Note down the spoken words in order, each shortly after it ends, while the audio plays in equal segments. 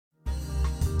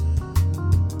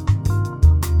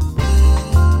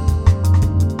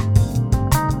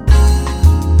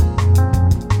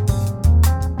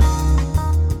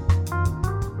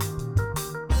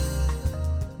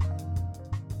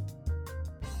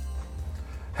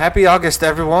Happy August,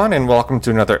 everyone, and welcome to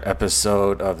another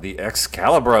episode of the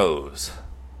Excalibros.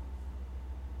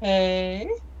 Hey,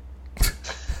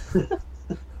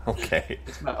 Okay.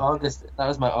 it's my August. That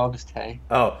was my August hey.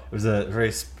 Oh, it was a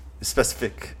very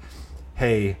specific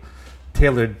hey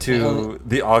tailored It only, to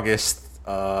the August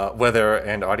weather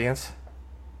and audience.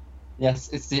 yes,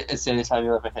 it's the only time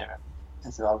you'll ever hear it.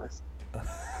 It's in August.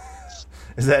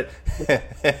 Is that.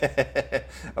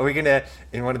 Are we going to,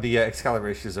 in one of the Excalibur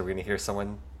issues, are we going to hear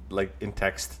someone, like, in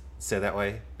text say that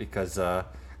way? Because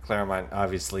Claremont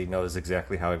obviously knows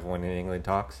exactly how everyone in England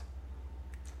talks.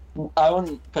 I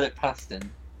wouldn't put it past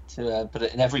him to put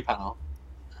it in every panel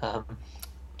um,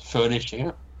 for an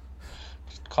issue.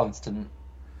 Just constant,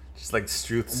 Just like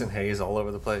Struths and Hayes all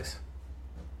over the place.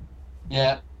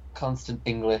 yeah, constant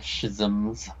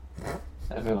Englishisms.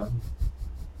 Everyone.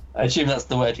 I assume that's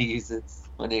the word he uses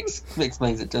when he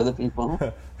explains it to other people.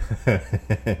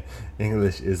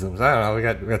 English isms. I don't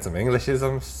know. We got some English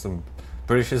isms, some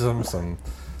British isms,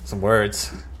 some words.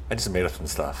 I just made up some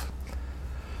stuff.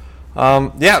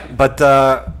 Yeah, but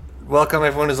welcome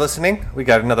everyone who's listening. We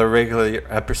got another regular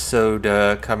episode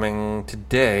coming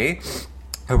today.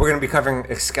 We're going to be covering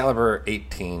Excalibur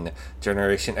 18,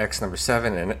 Generation X number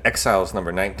 7, and Exiles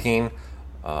number 19.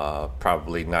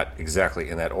 Probably not exactly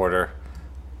in that order.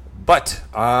 But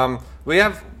we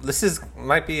have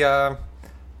might be an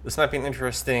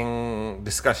interesting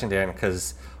discussion, Dan,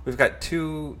 because we've got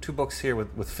two books here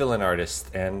with fill-in artists,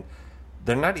 and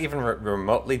they're not even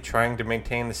remotely trying to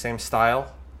maintain the same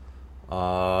style.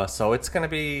 So it's going to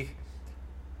be,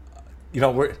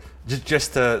 we're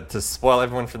just to spoil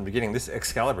everyone from the beginning. This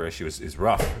Excalibur issue is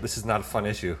rough. This is not a fun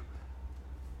issue.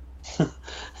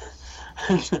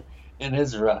 It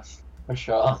is rough for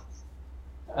sure.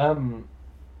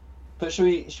 But should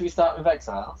we start with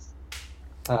Exiles?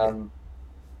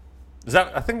 Is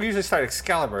that? I think we usually start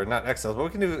Excalibur, not Exiles, but we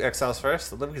can do Exiles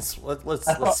first. Let's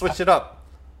I switch it up.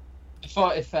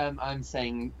 thought if I'm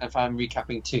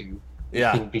recapping two, it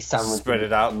Yeah, can be sandwiched spread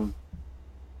it out.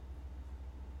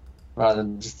 rather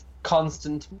than just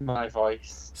constant my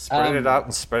voice. Spread it out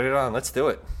and spread it on. Let's do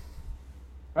it.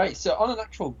 Right. So on an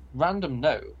actual random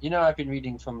note, I've been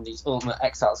reading from these Ultimate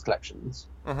Exiles collections.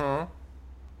 Mm-hmm.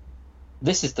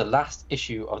 This is the last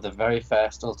issue of the very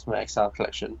first Ultimate Exile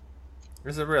collection.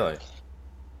 Is it really?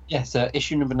 Yeah. So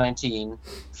issue number 19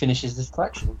 finishes this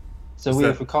collection. So Is we that-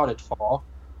 have recorded for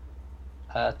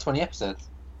 20 episodes.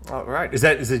 All right. Is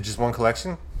it just one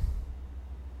collection?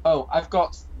 Oh,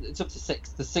 it's up to 6.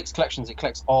 The 6 collections, it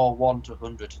collects all 1 to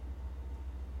 100.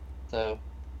 So,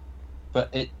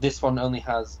 but this one only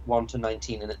has 1 to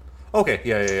 19 in it. Okay.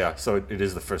 Yeah. So it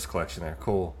is the first collection there.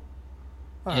 Cool.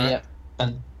 All right. Yeah.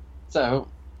 And so,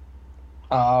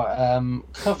 our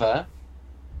cover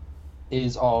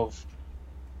is of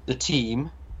the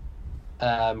team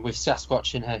with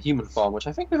Sasquatch in her human form, which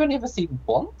I think we've only ever seen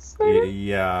once. Maybe?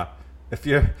 Yeah. If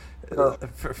you're,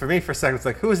 for me, for a second, it's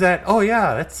like, who is that? Oh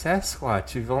yeah, that's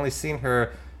Sasquatch. You've only seen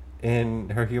her in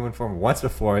her human form once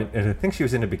before, and I think she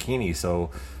was in a bikini. So,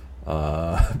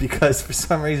 because for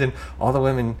some reason, all the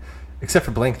women, except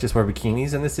for Blank, just wear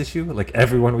bikinis in this issue. Like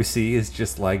everyone we see is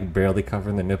just like barely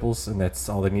covering the nipples, and that's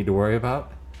all they need to worry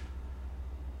about.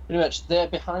 Pretty much, they're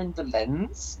behind the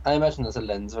lens. I imagine there's a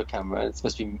lens of a camera. It's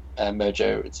supposed to be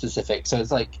Mojo specific, so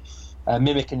it's like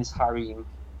Mimic and his harem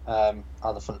on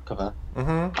the front cover.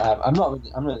 Mm-hmm.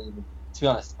 I'm really, to be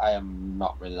honest, I am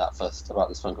not really that fussed about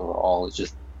this front cover at all. It's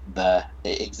just there,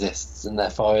 it exists, and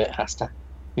therefore it has to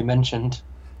be mentioned.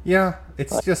 Yeah,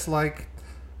 it's just like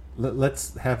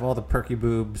let's have all the perky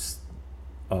boobs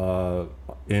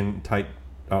in tight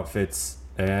outfits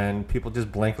and people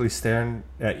just blankly staring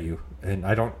at you. And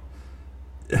I don't.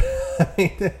 I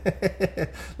mean,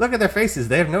 look at their faces.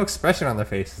 They have no expression on their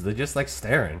faces. They're just like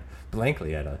staring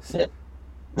blankly at us. Yeah.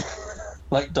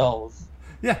 Like dolls.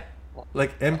 Yeah,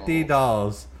 like empty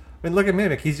dolls. I mean, look at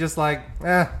Mimic. He's just like,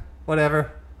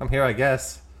 whatever. I'm here, I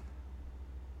guess.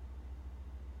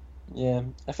 Yeah,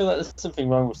 I feel like there's something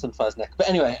wrong with Sunfire's neck. But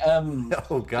anyway,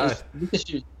 Oh God. this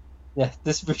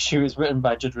issue is written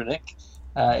by Judd Renick.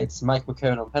 It's Mike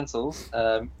McKeown on pencils.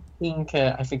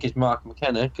 Inker, I think, is Mark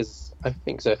McKenna, because I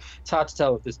think so. It's hard to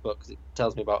tell with this book because it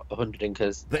tells me about 100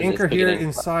 inkers. The in its inker here beginning.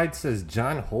 inside says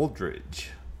John Holdridge.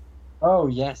 Oh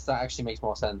yes, that actually makes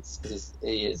more sense because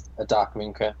he is a dark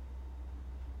inker.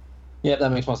 Yeah, that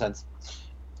makes more sense.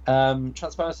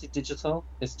 Transparency Digital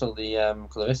is still the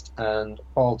colorist, and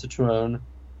Paul Tutrone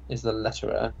is the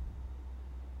letterer.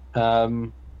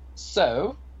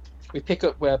 So we pick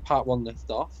up where part 1 left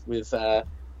off with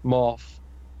Morph,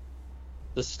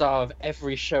 the star of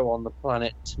every show on the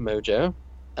planet, Mojo,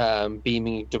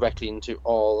 beaming directly into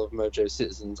all of Mojo's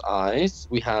citizens' eyes.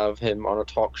 We have him on a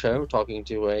talk show talking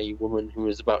to a woman who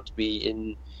is about to be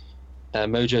in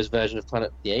Mojo's version of Planet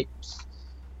of the Apes.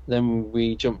 Then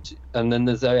we jump to, and then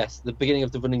there's the beginning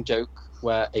of the running joke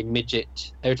where a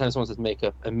midget, every time someone says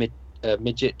makeup, a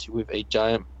midget with a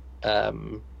giant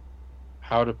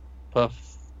powder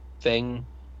puff thing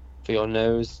for your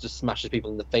nose just smashes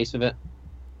people in the face with it.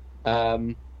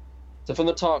 So from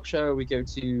the talk show, we go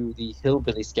to the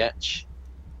hillbilly sketch,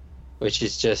 which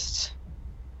is just,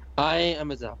 I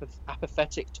am as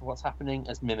apathetic to what's happening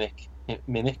as Mimic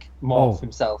Morph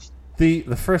himself. The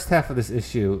first half of this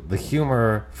issue, the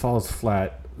humor falls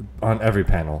flat on every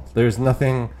panel. There's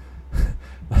nothing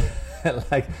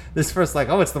like this first, like,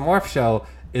 oh, it's the Morph show,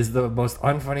 is the most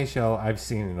unfunny show I've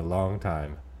seen in a long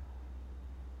time.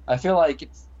 I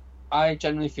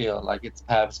genuinely feel like it's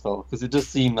purposeful because it does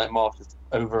seem like Morph is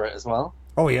over it as well.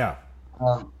 Oh yeah.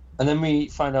 And then we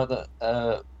find out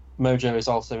that Mojo is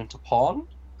also into porn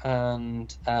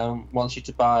and wants you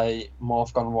to buy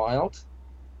Morph Gone Wild,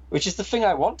 which is the thing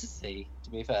I want to see, to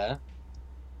be fair.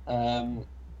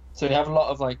 So we have a lot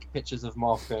of like pictures of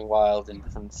Morph going wild in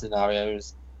different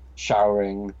scenarios,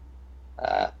 showering,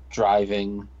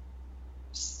 driving,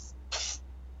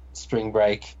 spring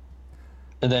break,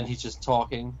 and then he's just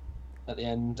talking at the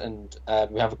end, and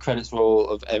we have a credits roll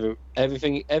of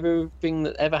everything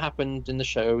that ever happened in the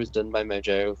show is done by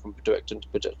Mojo from production to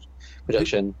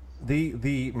production.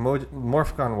 The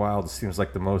Morph Gone Wild seems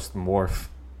like the most Morph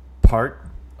part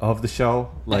of the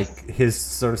show, like his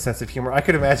sort of sense of humor. I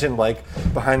could imagine like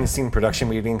behind the scene production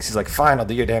meetings, he's like, fine, I'll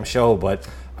do your damn show, but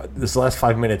this last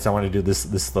 5 minutes I want to do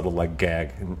this little like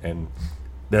gag, and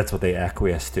that's what they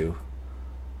acquiesce to.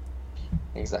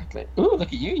 Exactly. Ooh,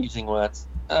 look at you using words.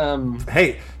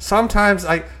 Hey, sometimes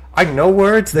I know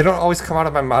words, they don't always come out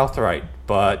of my mouth right,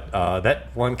 but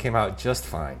that one came out just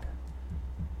fine.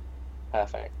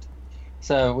 Perfect.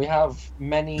 So we have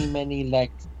many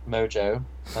legged Mojo.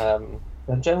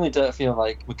 I generally don't feel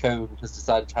like McCone has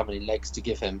decided how many legs to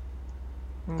give him.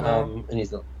 No. And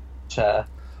he's not chair.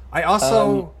 I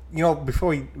also, before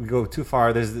we go too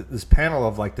far, there's this panel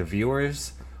of like the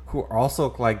viewers who are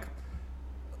also like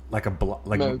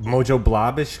Mojo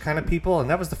Blobish kind of people, and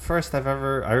that was the first I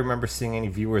remember seeing any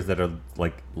viewers that are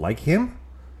like him.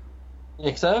 Yeah,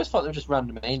 because I always thought they were just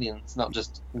random aliens, not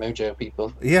just Mojo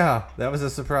people. Yeah, that was a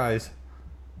surprise.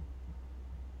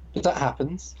 But that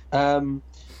happens.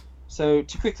 So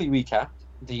to quickly recap,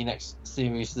 the next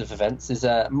series of events is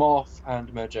Morph and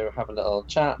Mojo have a little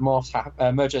chat.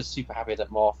 Mojo's super happy that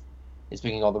Morph is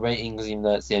bringing all the ratings, even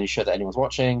though it's the only show that anyone's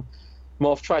watching.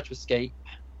 Morph tried to escape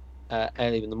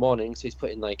early in the morning, so he's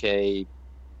put in like a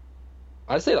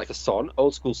old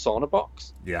school sauna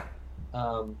box. Yeah.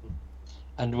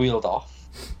 And wheeled off.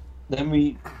 Then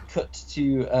we cut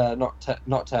to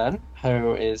Nocturne,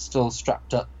 who is still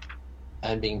strapped up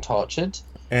and being tortured.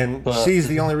 And she's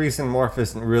the only reason Morph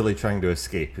isn't really trying to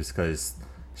escape, is because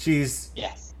she's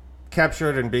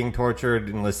captured and being tortured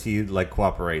unless he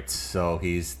cooperates. So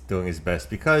he's doing his best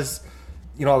because,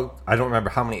 I don't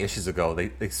remember how many issues ago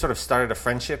they sort of started a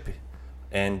friendship,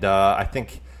 and I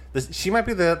think she might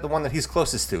be the one that he's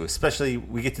closest to. Especially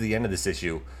we get to the end of this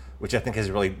issue, which I think is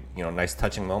a really nice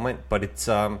touching moment. But it's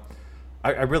I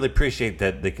really appreciate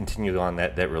that they continued on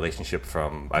that relationship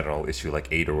from issue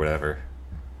 8 or whatever.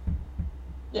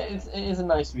 Yeah, it is a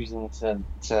nice reason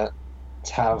to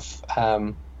have,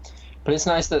 but it's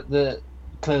nice that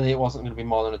clearly it wasn't going to be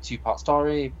more than a 2-part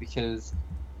story, because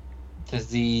there's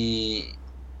the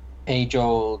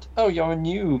age-old, oh, you're a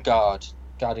new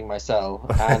guarding my cell,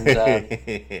 and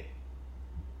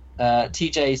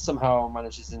TJ somehow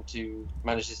manages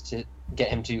to get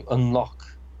him to unlock,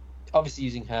 obviously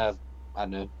using her,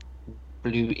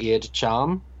 blue-eared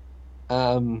charm.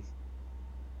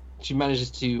 She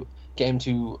manages to get him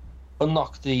to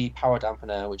unlock the power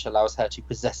dampener, which allows her to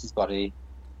possess his body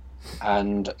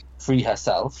and free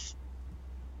herself.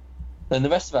 Then the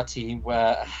rest of our team,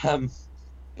 where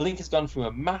Blink has gone through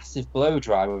a massive blow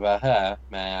dry with her hair,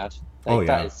 may I add.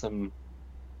 That is some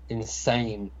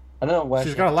insane. I don't know where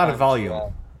she's got a lot of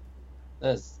volume.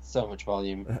 There's so much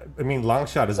volume. I mean,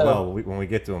 Longshot as well when we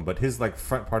get to him, but his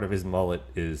front part of his mullet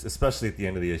is, especially at the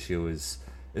end of the issue, is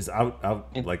out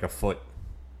like a foot.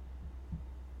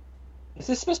 Is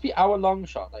this supposed to be our long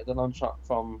shot, like the long shot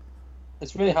from?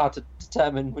 It's really hard to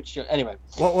determine which. Anyway.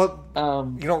 Well,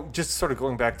 just sort of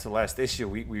going back to last issue,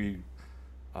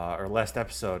 or last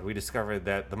episode, we discovered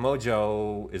that the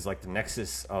Mojo is like the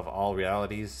nexus of all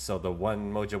realities. So the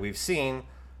one Mojo we've seen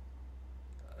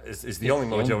is the only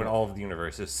Mojo in all of the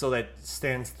universes. So that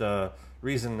stands the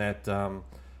reason that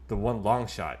the the one long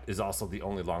shot is also the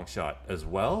only long shot as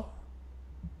well.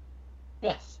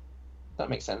 Yes, that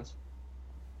makes sense.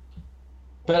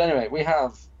 But anyway, we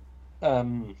have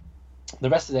the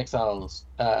rest of the Exiles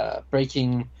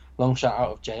breaking Longshot out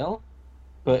of jail,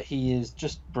 but he is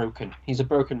just broken. He's a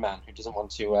broken man who doesn't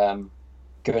want to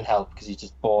go and help because he's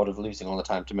just bored of losing all the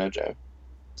time to Mojo.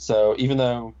 So even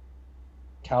though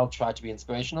Cal tried to be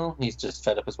inspirational, he's just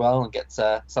fed up as well and gets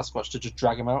Sasquatch to just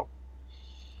drag him out.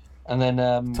 And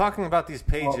then talking about these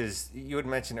pages, you had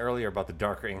mentioned earlier about the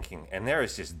darker inking, and there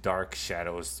is just dark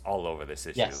shadows all over this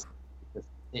issue. Yes,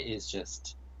 it is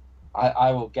just.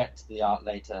 I will get to the art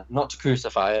later, not to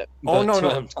crucify it. Oh no,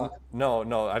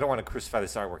 no! I don't want to crucify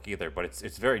this artwork either, but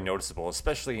it's very noticeable,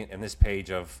 especially in this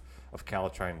page of Cal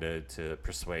trying to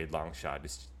persuade Longshot.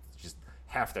 It's just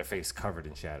half their face covered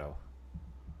in shadow.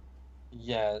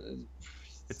 Yeah,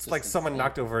 it's like someone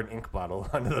knocked over an ink bottle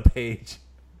onto the page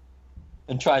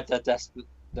and tried their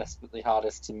desperately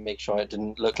hardest to make sure it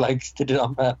didn't look like they did it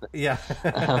on purpose. Yeah.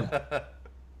 But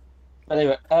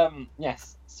anyway,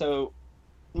 yes. So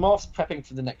Morph's prepping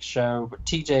for the next show, but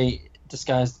TJ,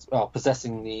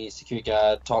 possessing the security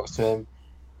guard, talks to him.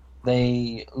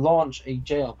 They launch a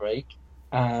jailbreak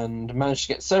and manage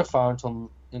to get so far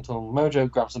until Mojo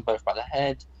grabs them both by the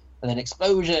head, and then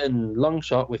explosion!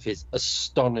 Longshot with his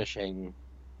astonishing,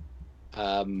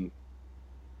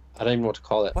 I don't even know what to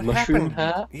call it. What mushroom happened?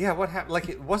 hair. Yeah, what happened? Like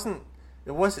it wasn't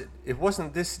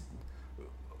this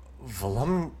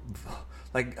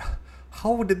like.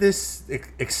 How did this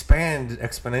expand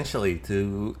exponentially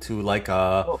to like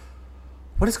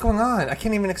what is going on? I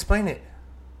can't even explain it.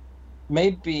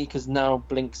 Maybe because now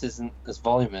Blinks isn't as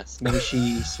voluminous. Maybe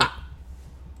she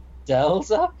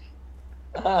delves up.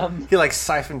 He like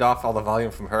siphoned off all the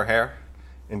volume from her hair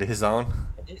into his own.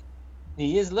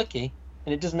 He is lucky,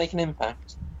 and it does make an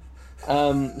impact.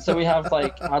 So we have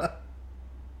like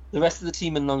the rest of the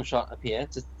team and Longshot appear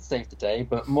to save the day,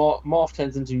 but Morph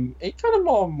turns into a kind of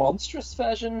more monstrous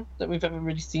version that we've ever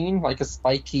really seen, like a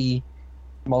spiky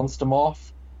monster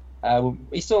Morph.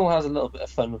 He still has a little bit of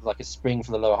fun with like a spring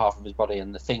for the lower half of his body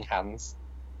and the thing hands,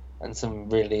 and some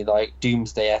really like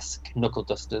Doomsday-esque knuckle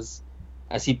dusters,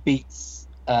 as he beats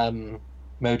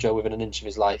Mojo within an inch of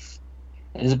his life,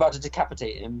 and is about to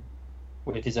decapitate him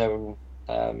with his own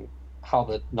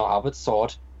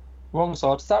sword. Wrong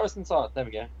sword, Saracen sword, there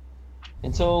we go.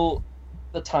 Until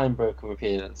the Time Broker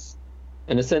appears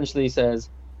and essentially says,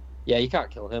 yeah, you can't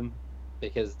kill him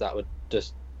because that would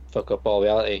just fuck up all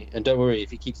reality. And don't worry,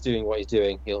 if he keeps doing what he's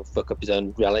doing, he'll fuck up his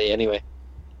own reality anyway.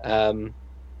 None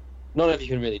of you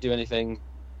can really do anything.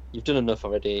 You've done enough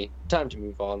already. Time to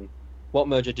move on. What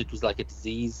Mojo did was like a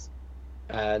disease,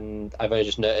 and I've only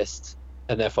just noticed,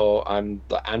 and therefore I'm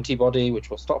the antibody which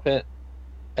will stop it.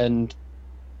 And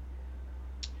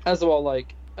as they're all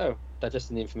like, oh,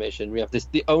 digesting the information, we have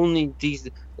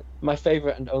my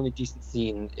favorite and only decent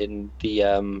scene in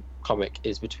the comic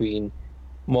is between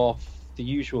Morph, the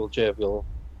usual jovial,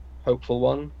 hopeful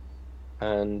one,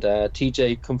 and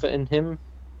TJ comforting him,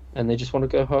 and they just want to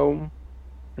go home,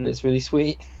 and it's really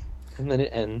sweet, and then it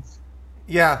ends.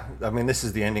 Yeah, I mean, this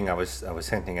is the ending I was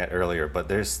hinting at earlier, but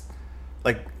there's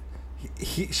like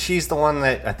she's the one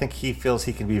that I think he feels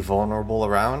he can be vulnerable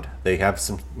around. They have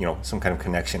some kind of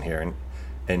connection here,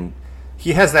 and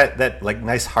he has that like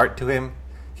nice heart to him.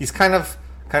 He's kind of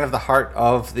the heart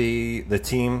of the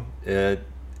team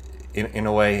in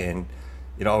a way, and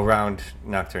around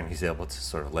Nocturne he's able to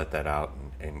sort of let that out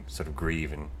and sort of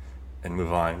grieve and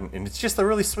move on. And it's just a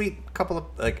really sweet couple of,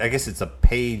 like, I guess it's a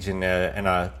page and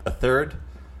a third,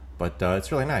 but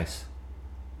it's really nice.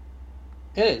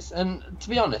 It is, and to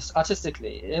be honest,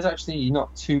 artistically, it is actually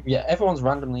not too. Yeah, everyone's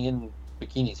randomly in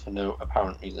bikinis for no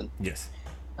apparent reason. Yes.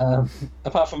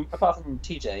 Apart from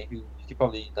TJ, who you could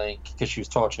probably like because she was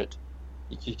tortured,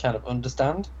 you could kind of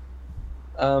understand.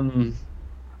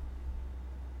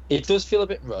 It does feel a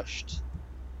bit rushed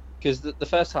because the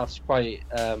first half's quite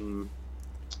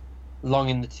long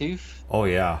in the tooth. Oh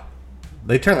yeah,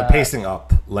 they turn the pacing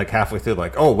up like halfway through.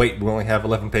 Like, oh wait, we only have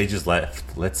 11 pages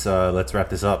left. Let's wrap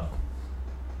this up.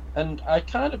 And I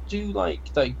kind of do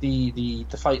like the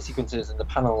fight sequences and the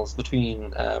panels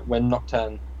between when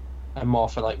Nocturne and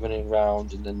Morph are like running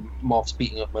around and then Morph's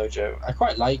beating up Mojo. I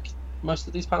quite like most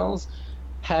of these panels.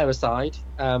 Hair aside,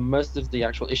 most of the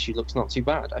actual issue looks not too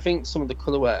bad. I think some of the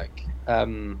colour work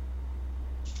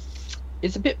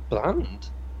is a bit bland,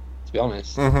 to be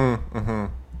honest.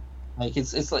 Like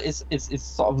it's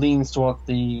sort of leans towards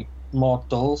the more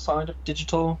dull side of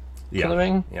digital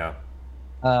colouring. Yeah.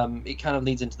 It kind of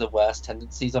leads into the worst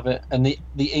tendencies of it, and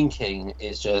the inking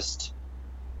is just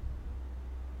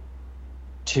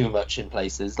too much in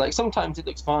places. Like sometimes it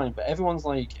looks fine, but everyone's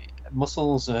like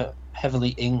muscles are heavily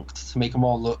inked to make them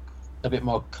all look a bit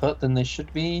more cut than they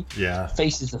should be. Yeah.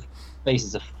 Faces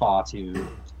are far too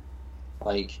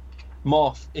like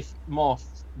Morph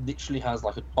literally has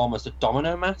like almost a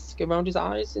domino mask around his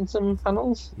eyes in some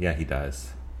panels. Yeah, he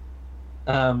does.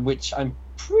 Which I'm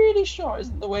pretty sure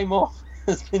isn't the way Morph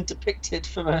has been depicted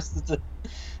for most of the.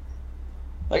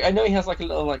 Like I know he has like a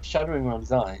little like shadowing around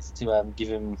his eyes to give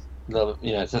him a little,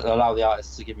 to allow the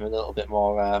artist to give him a little bit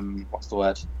more what's the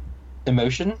word,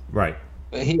 emotion. Right.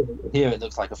 But here it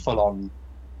looks like a full-on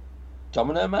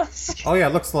domino mask. Oh yeah,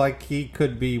 it looks like he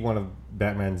could be one of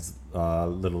Batman's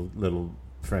little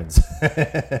friends.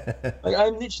 Like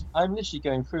I'm literally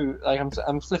going through, like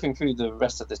I'm flipping through the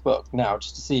rest of this book now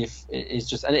just to see if it is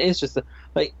just, and it is just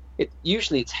like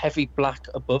usually it's heavy black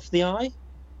above the eye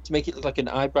to make it look like an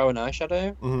eyebrow and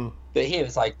eyeshadow. Mm-hmm. But here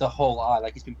it's like the whole eye,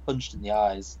 like it's been punched in the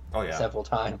eyes several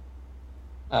times.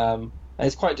 And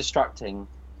it's quite distracting.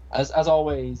 As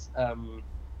always,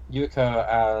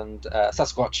 Yuko and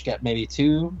Sasquatch get maybe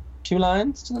two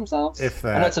lines to themselves. If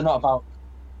that. I know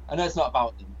it's not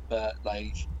about them, but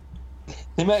like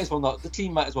they might as well not. The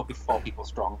team might as well be 4 people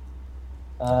strong.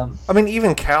 I mean,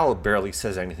 even Cal barely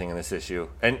says anything in this issue,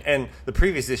 and the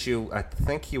previous issue, I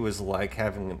think he was like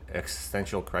having an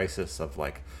existential crisis of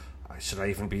like, should I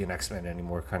even be an X-Men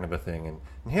anymore, kind of a thing. And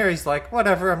here he's like,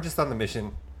 whatever, I'm just on the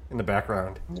mission in the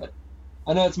background.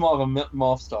 I know it's more of a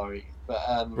Morph story, but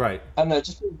right. I don't know,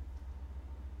 just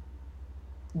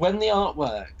when the art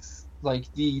works,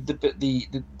 like the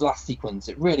last sequence,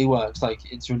 it really works.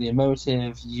 Like it's really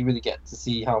emotive. You really get to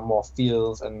see how Morph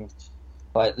feels, and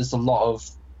like there's a lot of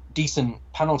decent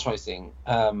panel choicing.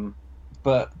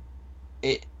 But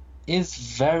it is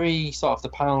very sort of, the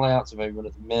panel layouts are very run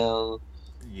of the mill.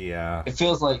 Yeah. It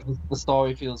feels like the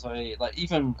story feels very like,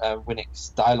 even Winnick's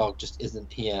dialogue just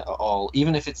isn't here at all.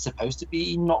 Even if it's supposed to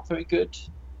be not very good,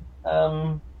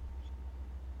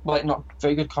 like not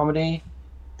very good comedy,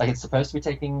 like it's supposed to be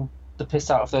taking the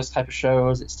piss out of those type of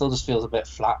shows, it still just feels a bit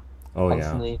flat. Oh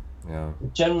constantly. Yeah.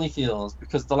 It generally feels,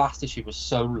 because the last issue was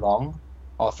so long,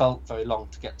 or it felt very long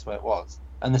to get to where it was,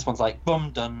 and this one's like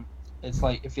boom, done. It's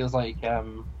like, it feels like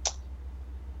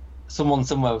someone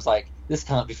somewhere was like, this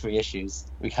can't be 3 issues.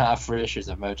 We can't have 3 issues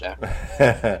of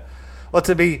Mojo. Well,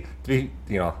 to be I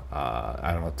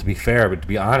don't know, to be fair, but to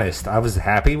be honest, I was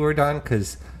happy we were done,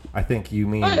 because I think you,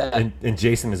 me, and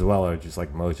Jason as well are just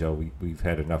like, Mojo. We've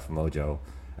had enough of Mojo,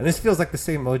 and this feels like the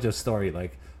same Mojo story.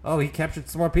 Like, oh, he captured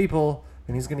some more people,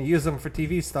 and he's going to use them for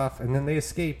TV stuff, and then they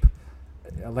escape.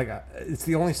 Like, it's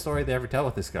the only story they ever tell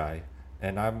with this guy,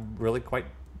 and I'm really quite,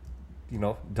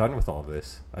 done with all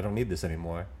this. I don't need this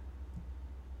anymore.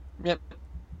 Yep.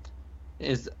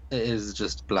 It is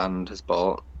just bland as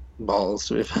balls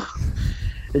to it.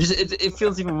 It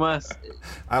feels even worse.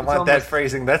 I want that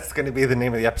phrasing. That's going to be the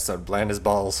name of the episode, bland as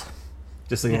balls.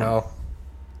 Just so you know.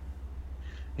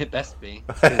 It best be.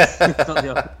 It's not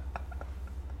the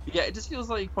yeah, it just feels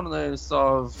like one of those sort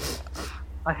of...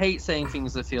 I hate saying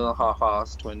things that feel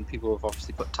half-assed when people have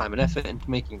obviously put time and effort into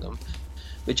making them.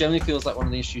 But it generally feels like one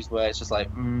of the issues where it's just like,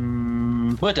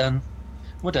 we're done.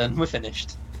 We're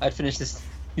finished. I'd finish this,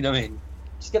 you know what I mean?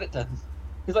 Just get it done.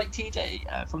 Because like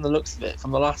TJ, from the looks of it,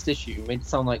 from the last issue, made it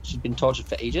sound like she'd been tortured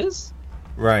for ages.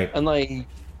 Right. And like,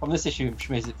 from this issue,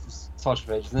 she made it tortured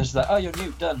for ages. And then she's like, oh, you're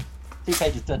new, done. 2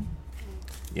 pages, done.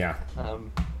 Yeah.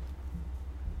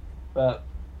 But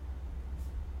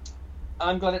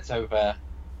I'm glad it's over.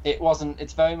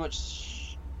 It's very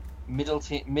much mid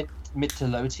to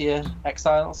low tier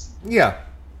Exiles. Yeah.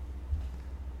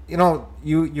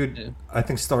 I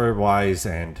think story wise,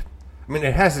 and I mean,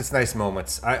 it has its nice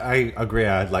moments. I agree.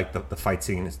 I like the fight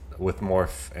scene with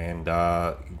Morph and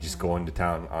just going to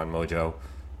town on Mojo,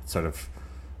 sort of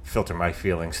filter my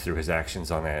feelings through his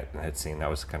actions on that scene. That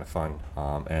was kind of fun.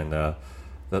 And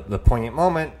the poignant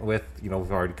moment with, we've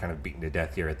already kind of beaten to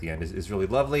death here at the end is really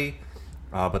lovely.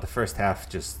 But the first half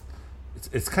just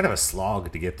it's kind of a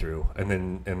slog to get through, and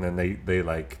then they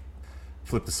like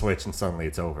flip the switch and suddenly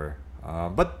it's over.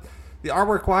 But the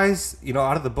artwork wise,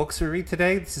 out of the books we read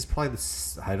today, this is probably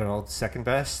the second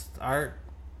best art.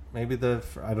 Maybe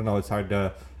I don't know. It's hard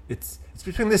to. It's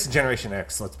between this and Generation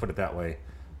X. Let's put it that way.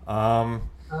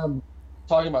 Talking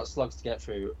about slugs to get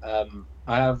through, I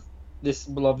have this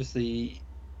will obviously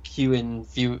cue in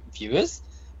viewers.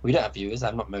 We don't have viewers.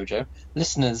 I'm not Mojo.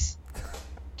 Listeners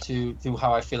to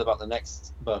how I feel about the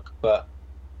next book, but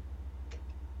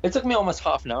it took me almost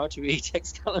half an hour to read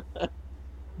Excalibur.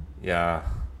 Yeah.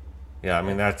 I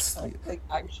mean, that's like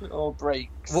actual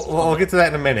breaks. We'll get to that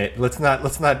in a minute. Let's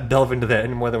not delve into that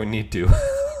any more than we need to.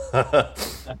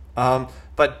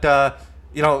 But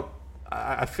you know,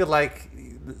 I feel like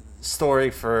the story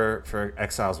for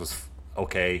Exiles was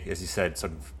okay, as you said,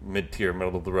 sort of mid tier,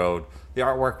 middle of the road. The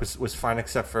artwork was fine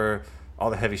except for all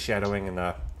the heavy shadowing and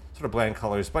the sort of bland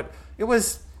colors, but it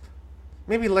was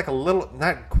maybe like a little,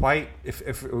 not quite.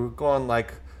 If we're going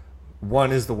like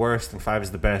 1 is the worst and 5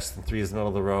 is the best and 3 is the middle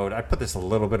of the road, I'd put this a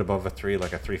little bit above a 3,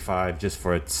 like a 3.5, just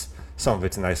for its some of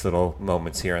its nice little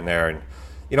moments here and there. And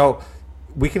you know,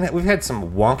 we've had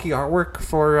some wonky artwork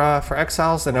for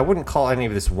Exiles, and I wouldn't call any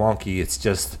of this wonky. It's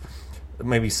just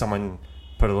maybe someone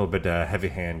put a little bit heavy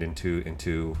hand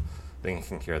into the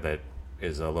inking here that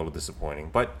is a little disappointing.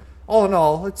 But all in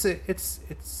all, it's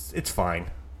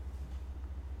fine.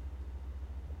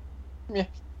 Yeah.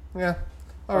 Yeah.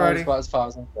 Alrighty. Alrighty. About as far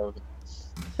as I go with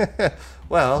it.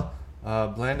 Well,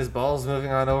 bland as balls.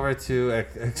 Moving on over to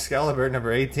Excalibur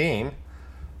number 18.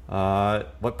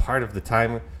 What part of the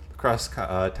time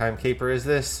caper is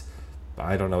this?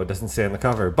 I don't know. It doesn't say on the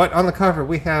cover. But on the cover,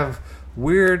 we have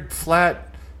weird,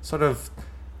 flat, sort of.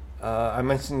 I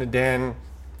mentioned to Dan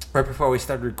right before we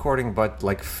started recording, but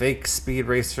like fake Speed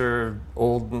Racer,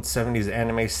 old 70s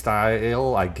anime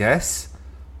style, I guess.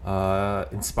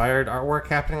 Inspired artwork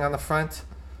happening on the front.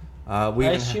 I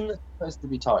assume they're supposed to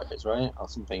be toys, right? Or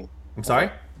something. I'm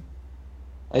sorry?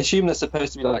 I assume they're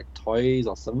supposed to be like toys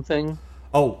or something.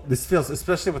 Oh, this feels,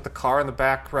 especially with the car in the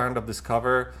background of this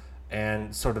cover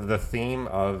and sort of the theme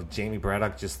of Jamie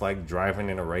Braddock just like driving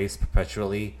in a race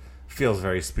perpetually, feels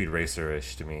very Speed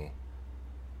Racer-ish to me.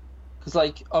 Because,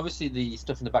 like, obviously the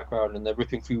stuff in the background and they're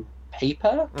ripping through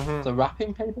paper, the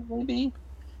wrapping paper, maybe?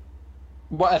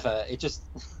 Whatever, it just...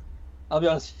 I'll be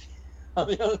honest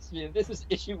with you, if this was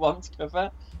issue 1's cover,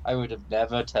 I would have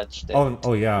never touched it.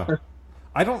 Oh yeah.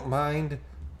 I don't mind,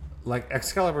 like,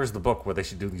 Excalibur is the book where they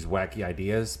should do these wacky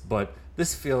ideas, but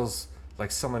this feels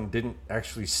like someone didn't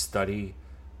actually study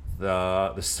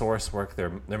the source work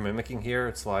they're mimicking here.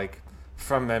 It's like,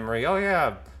 from memory, oh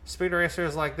yeah, Speed Racer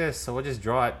is like this, so we'll just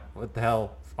draw it, what the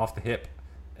hell, off the hip.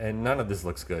 And none of this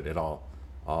looks good at all.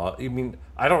 I mean,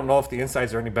 I don't know if the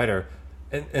insides are any better.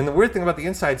 And the weird thing about the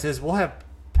insides is we'll have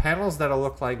panels that'll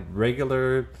look like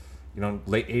regular, you know,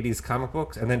 late 80s comic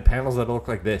books, and then panels that'll look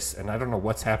like this, and I don't know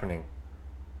what's happening.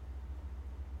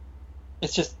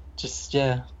 It's just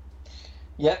yeah.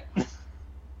 Yeah.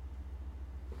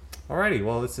 Alrighty,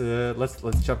 well,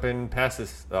 let's jump in past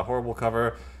this horrible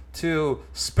cover to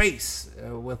space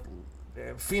with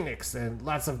Phoenix and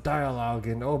lots of dialogue,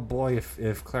 and oh boy,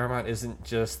 if Claremont isn't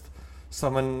just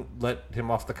someone let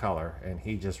him off the collar and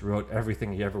he just wrote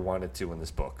everything he ever wanted to in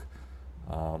this book.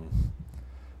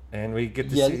 And we get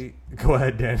to see... Go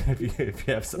ahead, Dan, if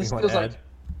you have something you want to add.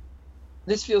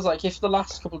 This feels like if the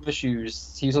last couple of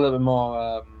issues, he was a little bit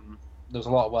more... there was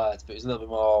a lot of words, but he was a little bit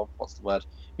more... What's the word?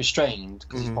 Restrained,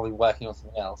 because he's probably working on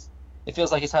something else. It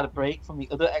feels like he's had a break from the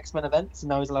other X-Men events, and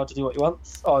now he's allowed to do what he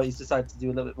wants, or he's decided to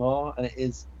do a little bit more, and it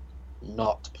is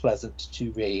not pleasant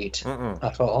to read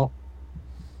at all.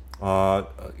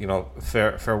 You know,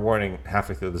 fair warning,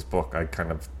 halfway through this book, I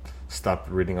kind of stopped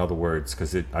reading all the words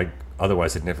because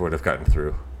otherwise it never would have gotten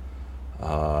through.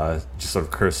 Just sort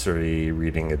of cursory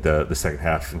reading at the second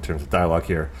half in terms of dialogue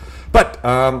here. But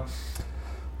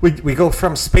we go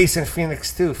from space and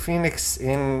Phoenix to Phoenix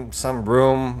in some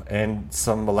room, and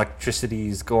some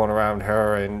electricity's going around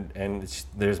her, and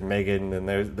there's Megan, and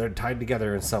they're tied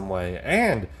together in some way.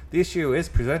 And the issue is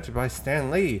presented by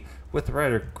Stan Lee with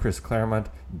writer Chris Claremont,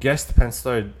 guest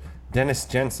penciler Dennis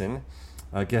Jensen,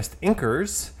 guest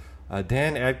inkers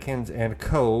Dan Adkins and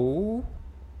co.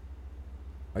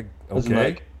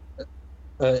 Okay.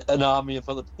 Like, an army of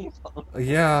other people.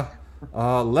 Yeah.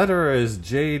 Letterer is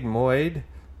Jade Moyd.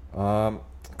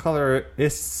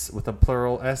 Colorists with a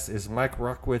plural S is Mike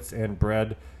Rockwitz and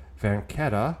Brad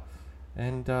Vanketta.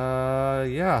 And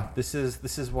yeah, this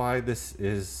is why this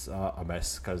is a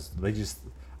mess, because they just,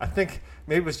 I think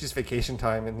maybe it was just vacation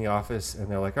time in the office, and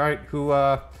they're like, all right, who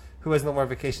has no more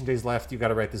vacation days left? You got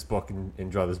to write this book and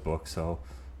draw this book. So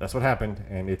that's what happened,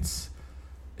 and it's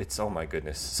oh my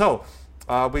goodness. So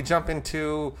we jump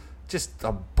into just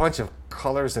a bunch of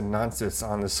colors and nonsense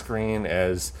on the screen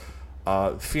as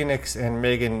Phoenix and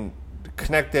Megan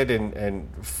connected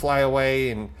and fly away,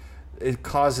 and it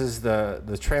causes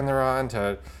the trailer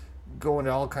to go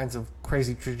into all kinds of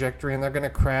crazy trajectory, and they're going to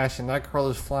crash, and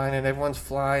Nightcrawler's flying, and everyone's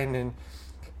flying. And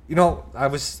you know, I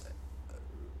was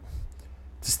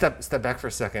to step back for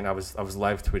a second. I was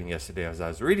live tweeting yesterday as I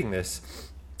was reading this,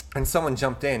 and someone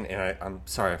jumped in, and I'm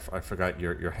sorry, I forgot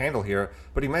your handle here,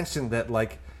 but he mentioned that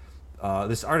like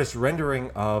this artist's rendering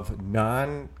of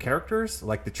non-characters,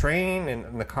 like the train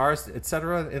and the cars,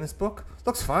 etc., in this book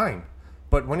looks fine,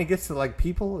 but when he gets to like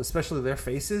people, especially their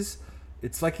faces,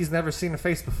 it's like he's never seen a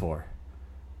face before.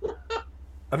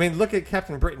 I mean, look at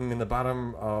Captain Britain in the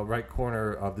bottom right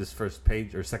corner of this first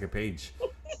page or second page.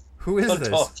 Who is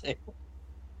this?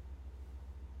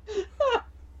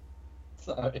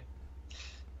 Sorry.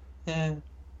 Yeah.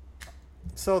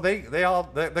 So they're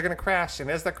going to crash,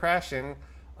 and as they're crashing,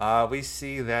 we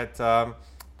see that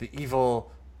the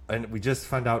evil, and we just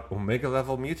found out Omega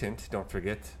level mutant. Don't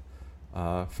forget,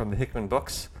 from the Hickman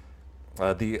books.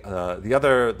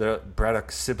 The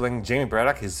Braddock sibling, Jamie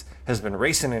Braddock, has been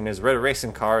racing in his red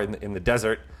racing car in the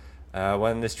desert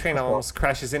when this train almost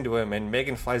crashes into him, and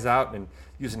Megan flies out, and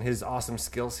using his awesome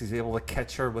skills, he's able to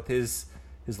catch her with his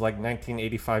like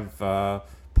 1985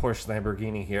 Porsche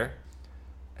Lamborghini here,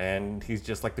 and he's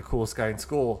just like the coolest guy in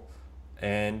school.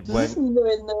 And does this mean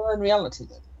they're in reality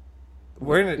then?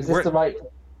 Is this the right?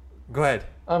 Go ahead.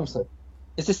 I'm sorry.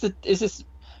 Is this?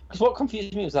 Because what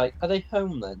confused me was like, are they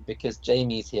home then? Because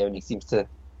Jamie's here and he seems to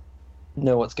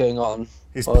know what's going on.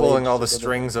 He's pulling all the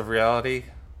strings of reality.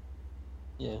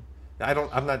 Yeah.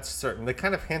 I'm not certain. They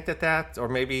kind of hint at that, or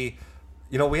maybe,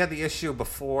 we had the issue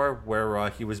before where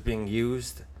he was being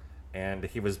used, and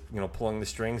he was, pulling the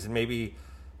strings, and maybe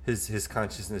his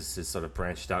consciousness is sort of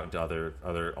branched out into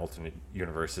other alternate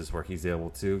universes where he's able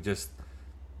to just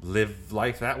live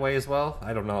life that way as well.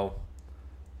 I don't know.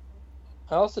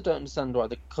 I also don't understand why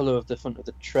the colour of the front of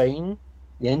the train,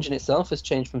 the engine itself, has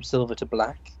changed from silver to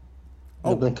black. In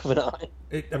the blink of an eye.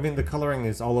 The coloring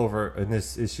is all over in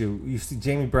this issue. You see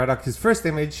Jamie Braddock, his first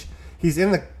image, he's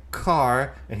in the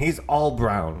car, and he's all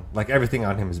brown. Like, everything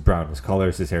on him is brown. His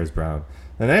colors, his hair is brown.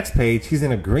 The next page, he's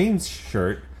in a green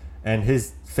shirt, and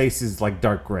his face is, like,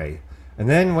 dark gray. And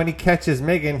then when he catches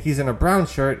Megan, he's in a brown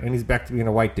shirt, and he's back to being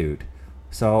a white dude.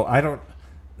 So, I don't...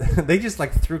 They just,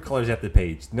 like, threw colors at the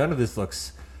page. None of this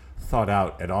looks thought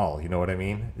out at all, you know what I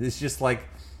mean? It's just like...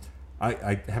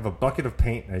 I have a bucket of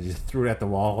paint, and I just threw it at the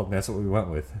wall, and that's what we went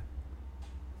with.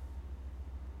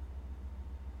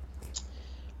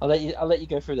 I'll let you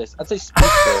go through this. I'd say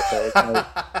Speedster,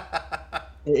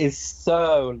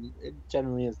 it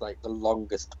generally is like the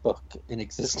longest book in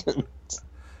existence.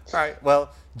 All right, well,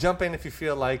 jump in if you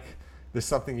feel like there's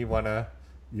something you wanna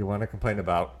complain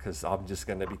about, because I'm just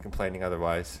gonna be complaining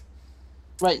otherwise.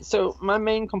 Right. So my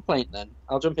main complaint, then,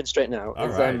 I'll jump in straight now.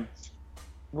 Right.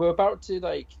 We're about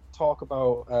to talk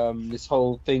about this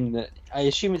whole thing that I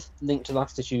assume it's linked to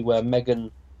last issue where Megan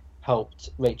helped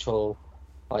Rachel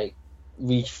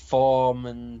reform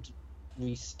and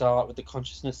restart with the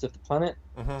consciousness of the planet.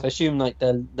 Mm-hmm. So I assume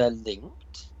they're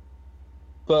linked,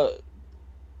 but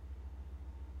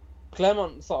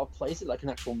Claremont sort of plays it like an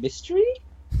actual mystery.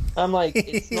 I'm like,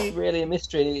 it's not really a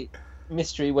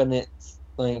mystery when it's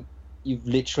like you've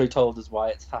literally told us why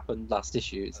it's happened last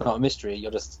issue. It's not a mystery.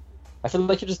 I feel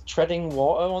like you're just treading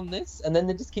water on this, and then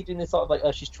they just keep doing this sort of like,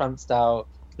 oh, she's tranced out,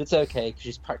 but it's okay because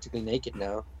she's practically naked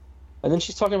now. And then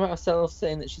she's talking about herself,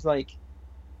 saying that she's like,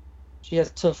 she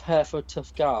has tough hair for a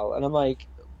tough gal, and I'm like,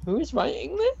 who is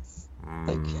writing this?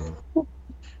 Like,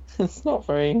 it's not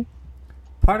very.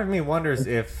 Part of me wonders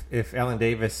if Alan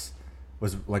Davis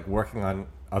was like working on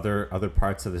other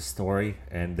parts of the story,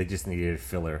 and they just needed a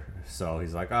filler. So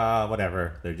he's like,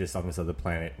 whatever. They're just on this other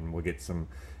planet, and we'll get some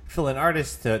fill-in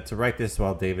artists to write this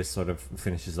while Davis sort of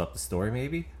finishes up the story,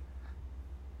 maybe.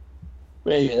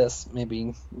 Maybe that's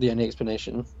maybe the only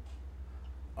explanation.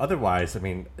 Otherwise, I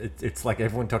mean, it's like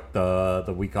everyone took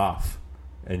the week off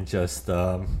and just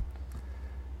let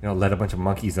a bunch of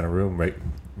monkeys in a room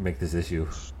make this issue.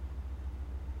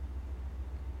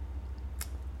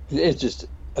 It's just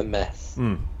a mess.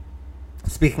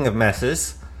 Speaking of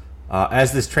messes,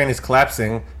 as this train is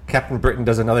collapsing, Captain Britain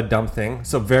does another dumb thing.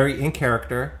 So very in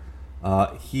character,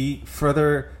 he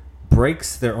further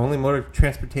breaks their only mode of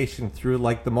transportation through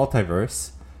like the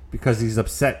multiverse because he's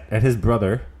upset at his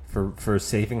brother for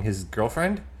saving his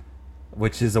girlfriend,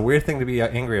 which is a weird thing to be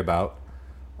angry about.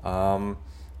 And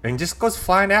just goes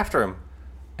flying after him.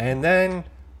 And then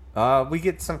we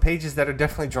get some pages that are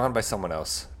definitely drawn by someone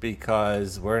else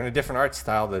because we're in a different art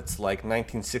style that's like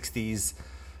 1960s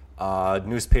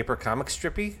newspaper comic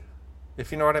strippy,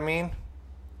 if you know what I mean.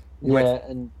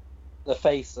 And the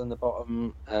face on the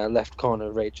bottom left corner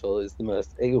of Rachel is the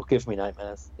most. It will give me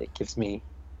nightmares. It gives me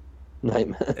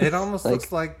nightmares. It almost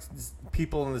looks like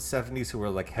people in the 70s who were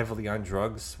like heavily on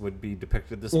drugs would be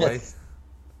depicted this way.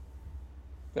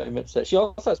 Very much so. She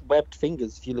also has webbed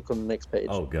fingers if you look on the next page.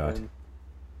 Oh, God.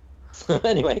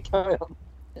 Anyway, carry on.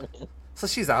 So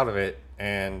she's out of it,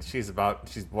 and she's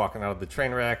walking out of the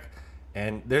train wreck,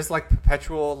 and there's like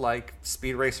perpetual like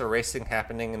speed racer racing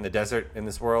happening in the desert in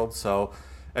this world. So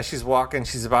as she's walking,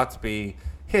 she's about to be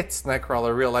hits,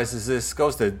 Nightcrawler realizes this,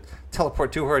 goes to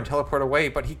teleport to her and teleport away,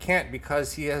 but he can't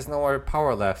because he has no more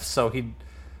power left. So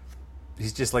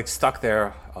he's just like stuck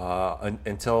there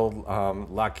until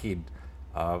Lockheed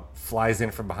flies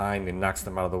in from behind and knocks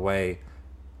them out of the way.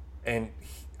 And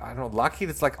I don't know, Lockheed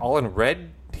is like all in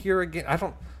red here again.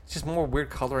 It's just more weird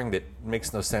coloring that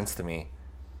makes no sense to me.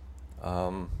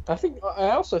 I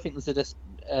also think there's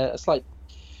a slight.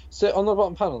 So on the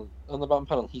bottom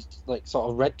panel, he's like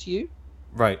sort of red to you.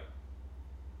 Right.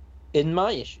 In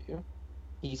my issue,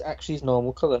 he's actually his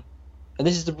normal color, and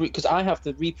this is because I have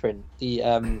the reprint, the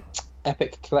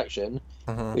Epic Collection,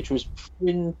 which was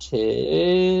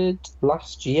printed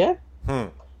last year.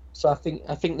 So I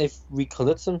think they've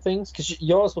recolored some things because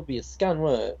yours will be a scan,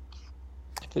 won't it?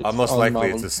 Most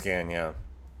likely it's a scan, yeah.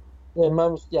 Yeah,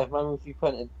 mine was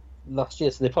reprinted last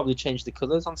year, so they probably changed the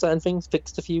colors on certain things,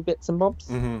 fixed a few bits and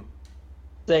bobs.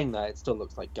 Saying that, it still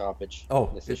looks like garbage. In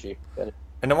this issue.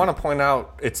 And I want to point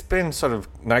out, it's been sort of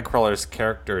Nightcrawler's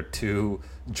character to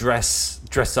dress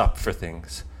up for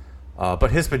things.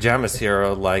 But his pajamas here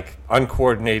are like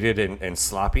uncoordinated and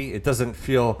sloppy. It doesn't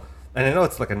feel, and I know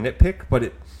it's like a nitpick,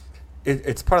 but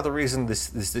it's part of the reason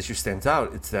this issue stands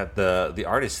out. It's that the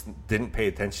artist didn't pay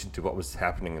attention to what was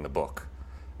happening in the book.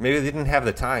 Maybe they didn't have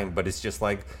the time, but it's just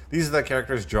like, these are the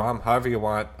characters, draw them however you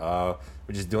want. We're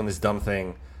just doing this dumb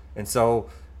thing. And so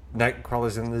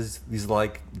Nightcrawler's in these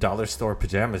like dollar store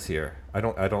pajamas here. I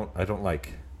don't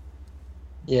like.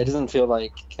 Yeah, it doesn't feel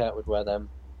like Kurt would wear them.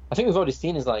 I think we've already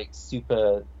seen his like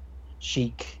super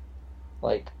chic,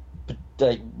 like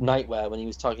nightwear when he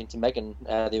was talking to Megan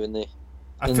earlier in the.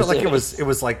 I feel like it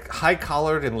was like high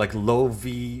collared and like low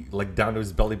V, like down to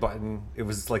his belly button. It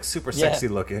was like super sexy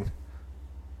looking.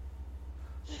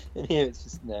 And here it's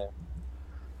just no.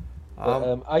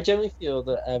 But, I generally feel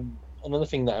that another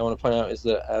thing that I want to point out is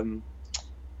that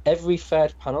every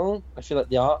third panel, I feel like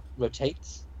the art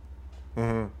rotates.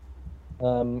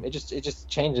 It just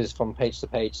changes from page to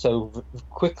page so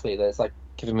quickly that it's like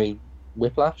giving me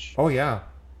whiplash. Oh yeah.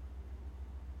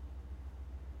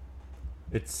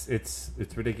 It's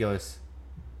ridiculous.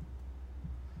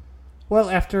 Well,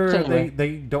 after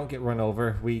they don't get run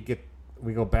over, we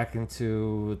go back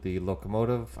into the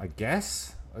locomotive, I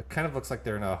guess. It kind of looks like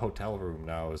they're in a hotel room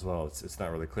now as well. It's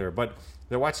not really clear. But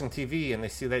they're watching TV and they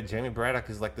see that Jamie Braddock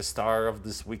is like the star of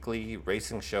this weekly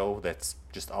racing show that's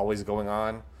just always going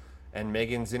on. And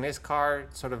Megan's in his car,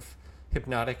 sort of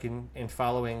hypnotic and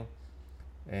following.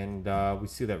 And we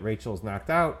see that Rachel's knocked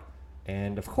out.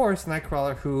 And of course,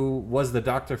 Nightcrawler, who was the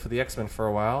doctor for the X-Men for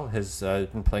a while, has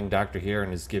been playing doctor here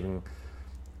and is giving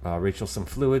Rachel some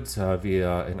fluids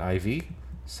via an IV.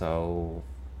 So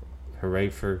hooray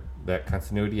for that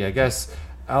continuity, I guess.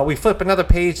 We flip another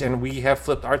page and we have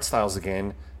flipped art styles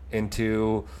again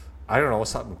into, I don't know,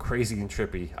 something crazy and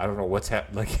trippy. I don't know what's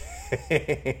happening. Like,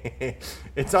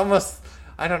 it's almost,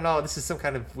 I don't know, this is some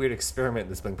kind of weird experiment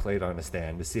that's been played on a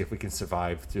stand to see if we can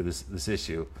survive through this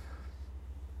issue.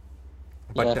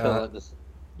 But I feel like this.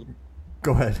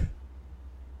 Go ahead.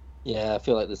 Yeah, I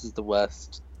feel like this is the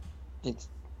worst it's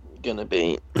gonna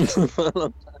be.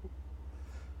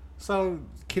 So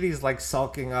Kitty's like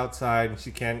sulking outside and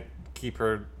she can't keep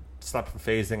her stop from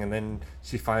phasing, and then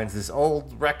she finds this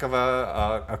old wreck of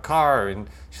a car and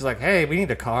she's like, hey, we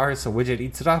need a car. So Widget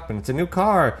eats it up and it's a new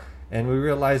car, and we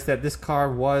realize that this car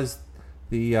was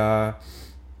the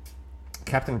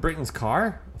Captain Britain's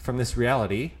car from this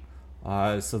reality.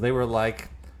 So they were like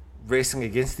racing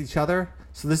against each other.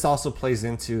 So this also plays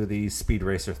into the Speed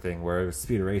Racer thing, where it was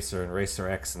Speed Racer and Racer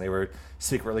X, and they were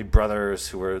secretly brothers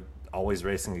who were always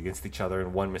racing against each other,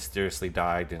 and one mysteriously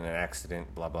died in an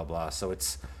accident, blah, blah, blah. So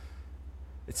it's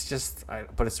just,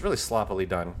 but it's really sloppily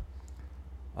done.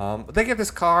 But they get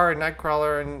this car, and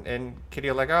Nightcrawler and Kitty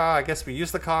are like, oh, I guess we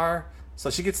use the car. So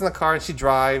she gets in the car and she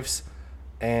drives,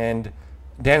 and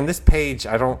Dan, this page,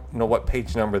 I don't know what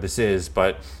page number this is,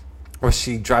 but where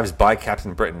she drives by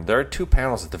Captain Britain, there are two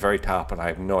panels at the very top, and I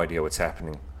have no idea what's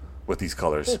happening with these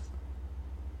colors.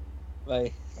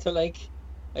 Right. So, like,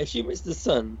 I assume it's the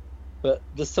sun, but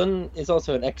the sun is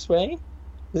also an X-ray.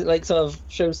 It like sort of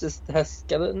shows her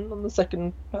skeleton on the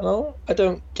second panel. I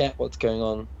don't get what's going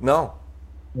on. No.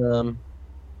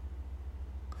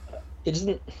 It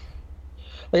doesn't.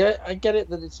 Like, I get it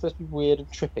that it's supposed to be weird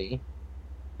and trippy,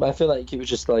 but I feel like it was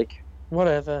just like,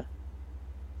 whatever.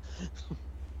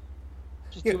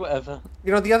 Just do whatever.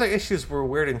 You know, the other issues were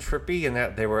weird and trippy in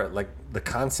that they were like, the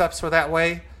concepts were that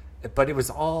way, but it was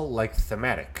all like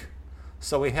thematic.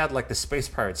 So we had like the Space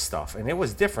Pirates stuff, and it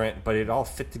was different, but it all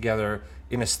fit together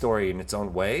in a story in its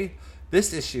own way.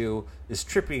 This issue is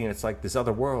trippy, and it's like this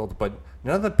other world, but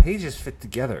none of the pages fit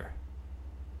together.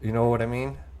 You know what I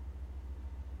mean?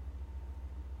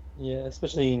 Yeah,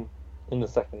 especially in the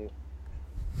second.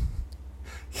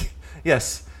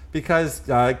 Yes, because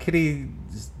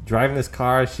Kitty's driving this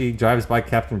car. She drives by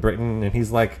Captain Britain, and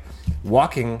he's like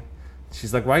walking.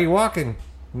 She's like, "Why are you walking?"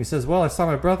 And he says, "Well, I saw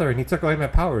my brother, and he took away my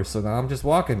powers, so now I'm just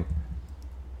walking."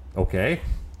 Okay.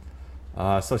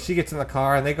 So she gets in the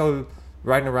car, and they go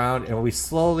riding around, and we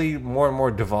slowly more and more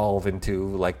devolve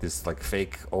into like this like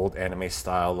fake old anime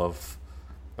style of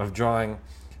drawing,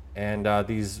 and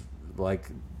these like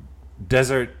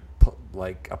desert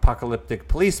like apocalyptic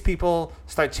police people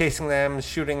start chasing them,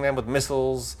 shooting them with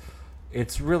missiles.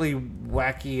 It's really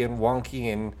wacky and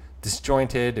wonky and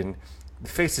disjointed, and the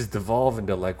faces devolve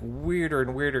into like weirder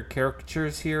and weirder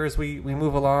caricatures here as we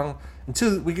move along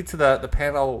until we get to the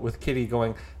panel with Kitty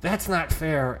going, "That's not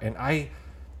fair," and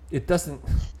it doesn't.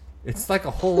 It's like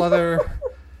a whole other.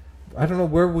 I don't know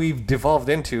where we've devolved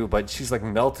into, but she's like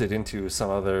melted into some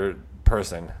other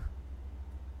person.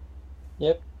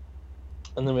 Yep.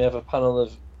 And then we have a panel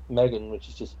of Megan, which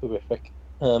is just horrific.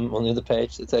 On the other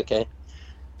page, it's okay.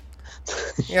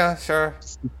 Yeah, sure.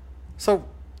 So,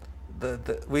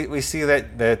 we see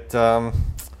that the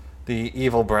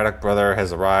evil Braddock brother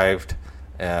has arrived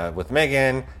with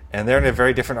Megan, and they're in a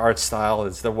very different art style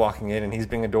as they're walking in, and he's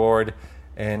being adored,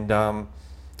 and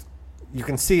you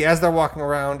can see as they're walking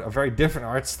around a very different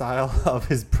art style of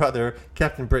his brother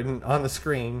Captain Britain on the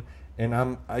screen, and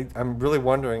I'm really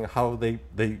wondering how they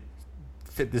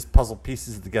fit this puzzle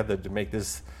pieces together to make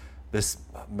this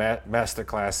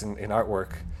masterclass in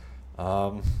artwork.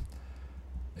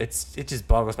 It just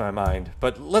boggles my mind.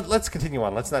 But let's continue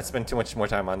on. Let's not spend too much more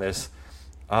time on this.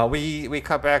 We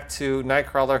cut back to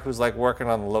Nightcrawler, who's like working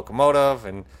on the locomotive,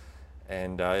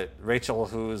 and Rachel,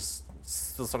 who's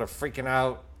still sort of freaking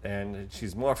out, and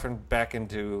she's morphing back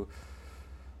into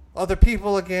other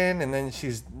people again, and then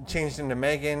she's changed into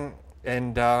Megan,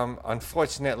 and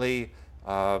unfortunately,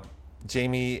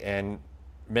 Jamie and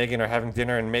Megan are having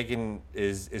dinner, and Megan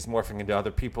is morphing into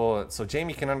other people, so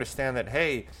Jamie can understand that,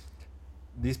 hey,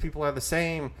 these people are the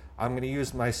same. I'm going to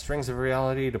use my strings of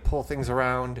reality to pull things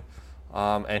around.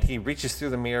 And he reaches through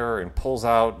the mirror and pulls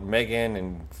out Megan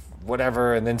and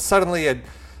whatever. And then suddenly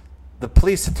the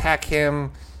police attack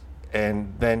him.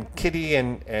 And then Kitty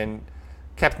and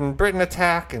Captain Britain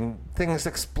attack. And things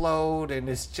explode. And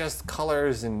it's just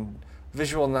colors and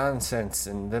visual nonsense.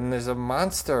 And then there's a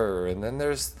monster. And then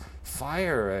there's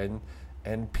fire.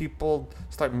 And people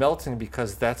start melting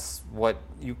because that's what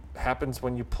happens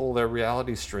when you pull their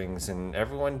reality strings, and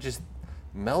everyone just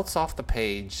melts off the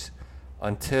page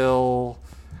until,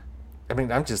 I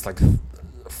mean, I'm just like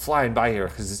flying by here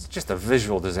because it's just a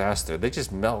visual disaster. They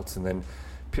just melt, and then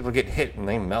people get hit and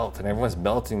they melt, and everyone's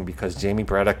melting because Jamie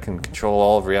Braddock can control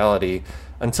all of reality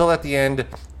until at the end,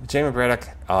 Jamie Braddock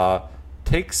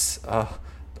takes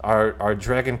our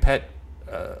dragon pet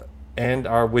and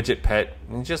our widget pet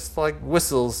and just like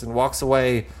whistles and walks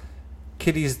away.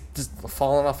 Kitty's just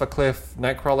fallen off a cliff.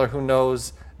 Nightcrawler, who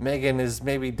knows? Megan is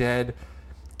maybe dead.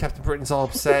 Captain Britain's all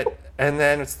upset. And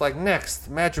then it's like,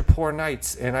 next, Madripoor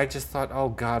Nights. And I just thought, oh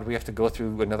God, we have to go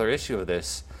through another issue of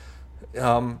this.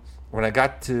 When I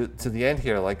got to the end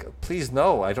here, like, please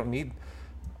no, I don't need.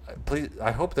 Please,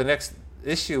 I hope the next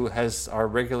issue has our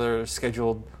regular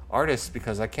scheduled artists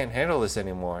because I can't handle this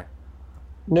anymore.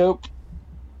 Nope.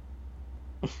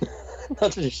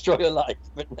 Not to destroy your life,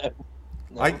 but no.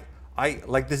 I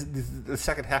like this. The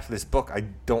second half of this book, I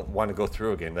don't want to go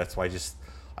through again. That's why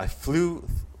I flew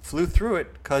through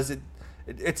it because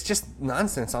it's just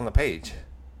nonsense on the page.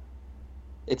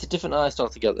 It's a different art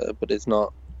altogether, but it's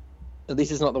not. At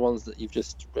least it's not the ones that you've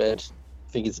just read.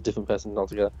 I think it's a different person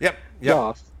altogether. Yep.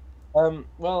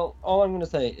 Well, all I'm going to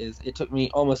say is it took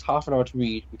me almost half an hour to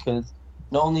read because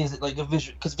not only is it like a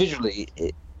visual, because visually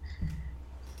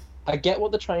I get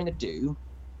what they're trying to do,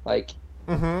 like.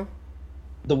 Mm-hmm.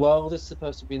 The world is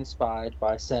supposed to be inspired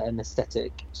by a certain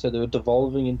aesthetic, so they're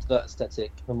devolving into that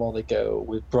aesthetic the more they go.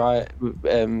 With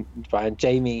Brian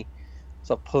Jamie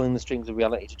sort of pulling the strings of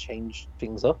reality to change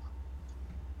things up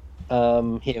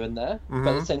here and there. Mm-hmm.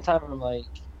 But at the same time, I'm like,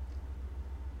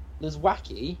 there's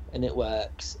wacky and it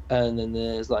works, and then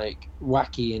there's like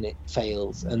wacky and it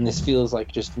fails, and this feels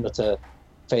like just an utter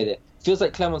failure. It feels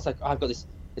like Claremont's like, oh, I've got this.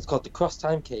 It's called the Cross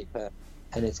Time Caper,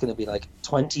 and it's going to be like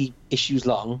 20 issues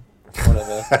long.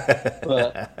 Whatever,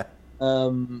 but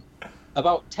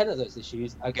about 10 of those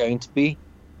issues are going to be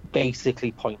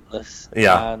basically pointless.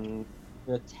 Yeah, and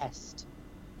test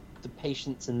the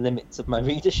patience and limits of my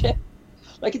readership.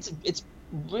 Like it's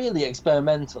really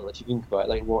experimental if you think about it,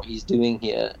 like what he's doing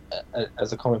here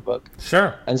as a comic book.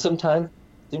 Sure. And sometimes,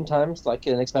 like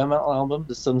in an experimental album,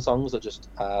 there's some songs that just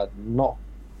are not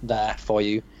there for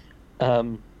you.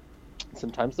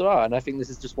 sometimes there are, and I think this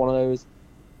is just one of those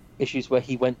issues where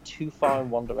he went too far in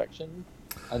one direction,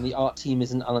 and the art team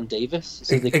isn't Alan Davis.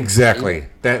 So exactly.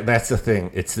 That's the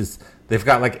thing. It's this, they've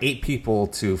got like 8 people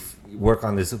to work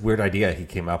on this weird idea he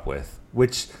came up with,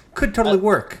 which could totally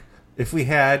work if we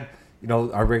had,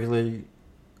 our regular,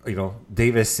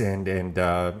 Davis and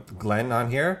Glenn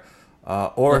on here,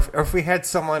 or if we had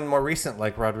someone more recent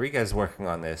like Rodriguez working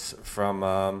on this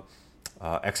from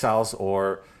Exiles,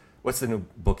 or what's the new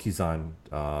book he's on?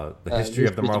 The History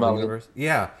of the Marvel Universe.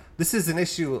 Yeah, this is an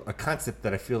issue, a concept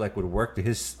that I feel like would work to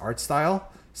his art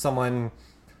style. Someone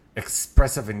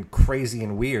expressive and crazy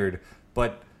and weird,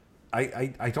 but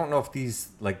I don't know if these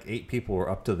like 8 people were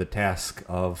up to the task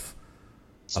of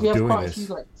doing quite this. A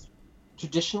few, like,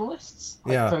 traditionalists,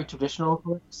 very traditional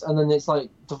books, and then it's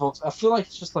like default. I feel like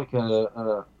it's just like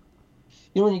a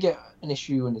when you get an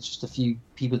issue and it's just a few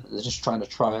people that they're just trying to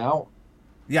try out.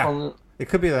 Yeah, it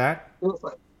could be that.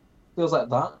 Feels like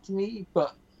that to me.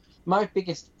 But my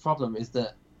biggest problem is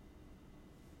that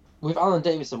with Alan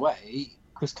Davis away,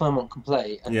 Chris Claremont can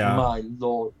play, and my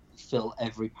lord, fill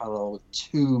every panel with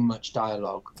too much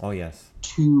dialogue. Oh yes,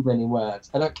 too many words.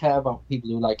 I don't care about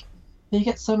people who are like, you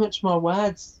get so much more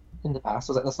words in the past.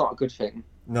 I was like, that's not a good thing.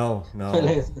 No. You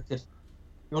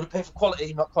want to pay for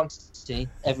quality, not quantity,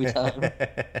 every time.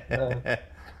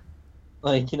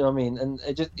 Like, you know what I mean? And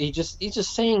he's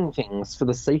just saying things for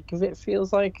the sake of it,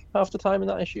 feels like, half the time in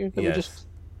that issue. Yes.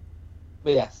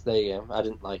 But yes, there you go. I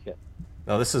didn't like it.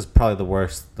 No, this is probably the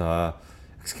worst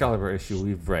Excalibur issue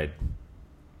we've read.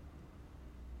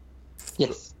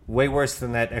 Yes. Way worse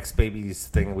than that X-Babies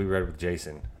thing we read with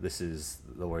Jason. This is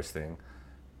the worst thing.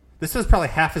 This was probably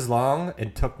half as long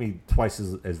and took me twice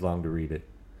as long to read it.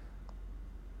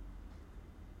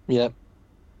 Yep.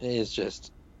 It is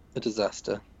just a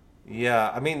disaster.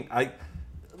 Yeah, I mean,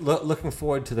 looking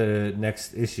forward to the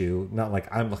next issue. Not like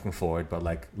I'm looking forward, but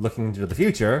like looking into the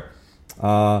future.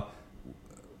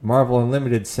 Marvel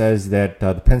Unlimited says that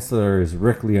the penciler is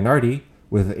Rick Leonardi,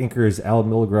 with inkers Al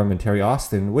Milgram and Terry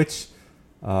Austin, which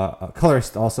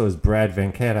colorist also is Brad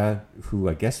Venkata, who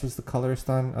I guess was the colorist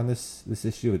on this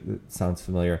issue. It sounds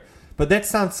familiar. But that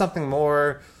sounds something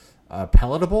more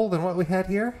palatable than what we had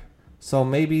here. So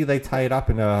maybe they tie it up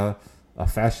in a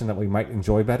fashion that we might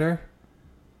enjoy better.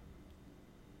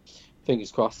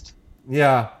 Fingers crossed.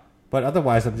 Yeah, but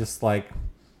otherwise I'm just like,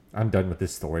 I'm done with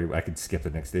this story. I could skip the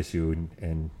next issue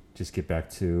and just get back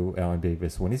to Alan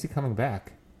Davis. When is he coming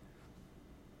back?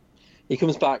 He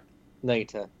comes back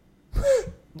later.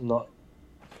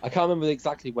 I can't remember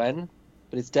exactly when,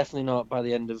 but it's definitely not by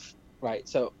the end of... Right,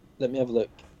 so let me have a look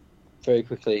very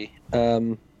quickly.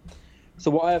 So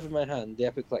what I have in my hand, the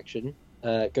Epic Collection,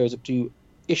 goes up to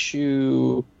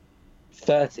issue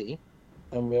 30,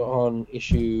 and we're on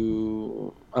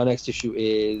issue... Our next issue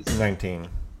is... 19.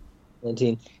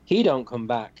 He don't come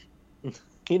back.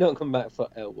 He don't come back for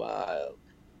a while.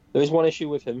 There is one issue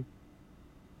with him.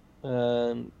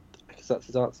 Because that's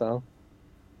his art style.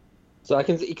 So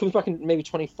he comes back in maybe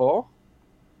 24.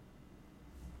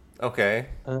 Okay.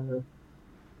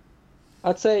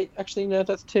 I'd say, actually, no,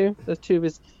 that's 2. There's 2 of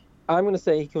his... I'm going to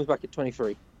say he comes back at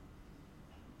 23.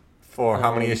 For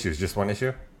how many issues? Just one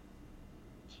issue?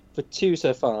 For 2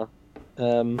 so far.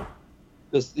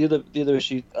 There's the other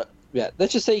issue... yeah,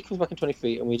 let's just say he comes back in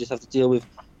 23, and we just have to deal with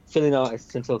filling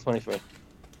artists until 23.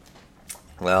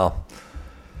 Well,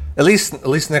 at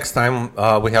least next time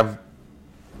we have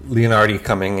Leonardi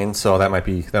coming in, so that might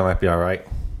be all right.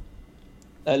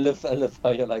 I love how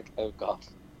you're like, oh god,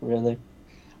 really?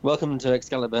 Welcome to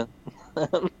Excalibur.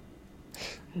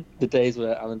 The days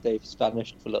where Alan Davis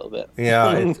vanished for a little bit.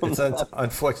 Yeah, it's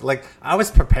unfortunate. Like, I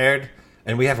was prepared,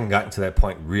 and we haven't gotten to that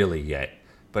point really yet.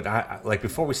 But I like,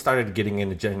 before we started getting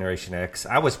into Generation X,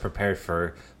 I was prepared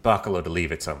for Bacalo to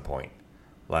leave at some point.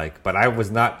 Like, but I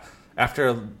was not,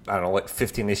 after, I don't know,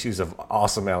 15 issues of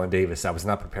awesome Alan Davis, I was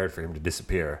not prepared for him to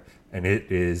disappear. And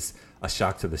it is a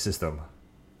shock to the system.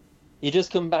 You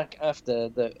just come back after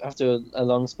a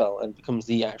long spell and becomes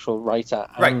the actual writer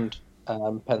and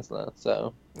penciler.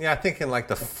 So yeah, I think in like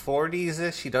the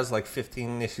 40s-ish, he does like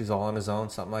 15 issues all on his own,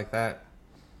 something like that.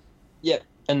 Yeah.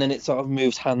 And then it sort of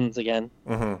moves hands again.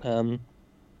 Mm-hmm.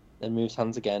 Then moves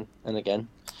hands again and again.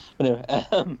 But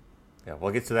anyway, yeah,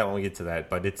 we'll get to that when we get to that.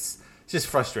 But it's just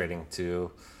frustrating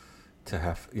to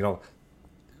have,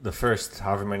 the first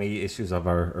however many issues of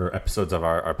or episodes of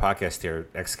our podcast here.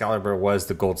 Excalibur was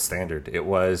the gold standard. It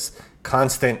was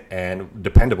constant and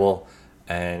dependable,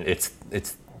 and it's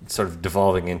sort of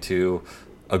devolving into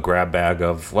a grab bag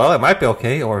of, well, it might be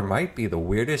okay, or it might be the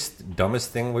weirdest,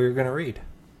 dumbest thing we're going to read.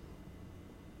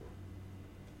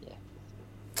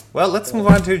 Well, let's move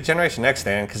on to Generation X,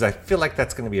 Dan, because I feel like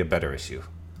that's going to be a better issue.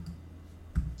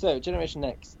 So, Generation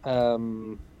X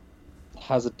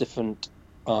has a different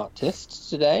artist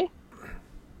today.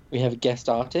 We have a guest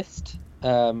artist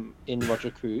in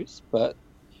Roger Cruz, but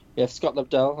we have Scott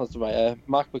Lobdell as the writer,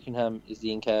 Mark Buckingham is the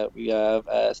inker, we have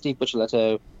Steve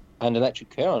Buccioletto and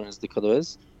Electric Charon as the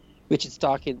colours, Richard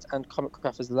Starkins and Comic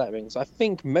Craft as the lettering. So I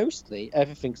think mostly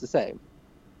everything's the same.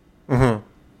 Mm-hmm.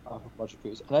 Roger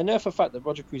Cruz. And I know for a fact that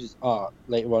Roger Cruz's art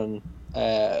later on,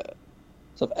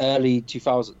 sort of early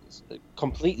 2000s,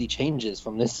 completely changes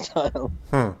from this style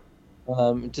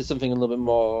into something a little bit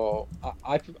more.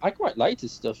 I quite liked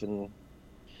his stuff, and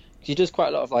he does quite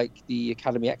a lot of like the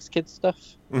Academy X Kids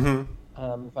stuff, if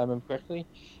I remember correctly.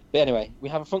 But anyway, we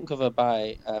have a front cover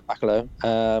by Bacalo,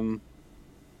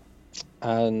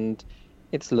 and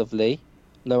it's lovely.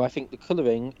 Though I think the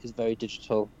colouring is very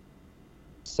digital.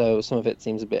 So some of it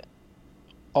seems a bit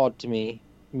odd to me,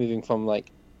 moving from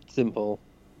like simple,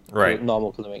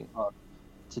 normal colouring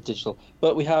to digital.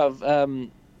 But we have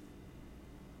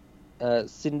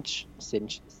Sync.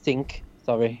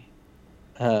 Sorry.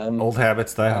 Old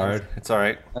habits die hard. It's all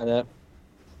right.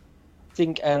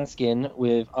 Sync and Skin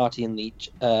with Artie and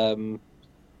Leech, and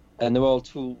they're all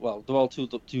tooled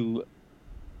up to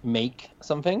make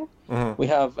something. Mm-hmm. We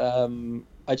have.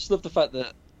 I just love the fact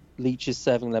that Leech is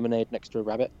serving lemonade next to a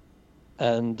rabbit,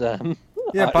 and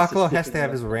Bacalo has to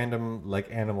have his random like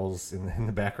animals in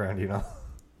the background, you know.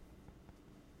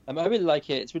 I really like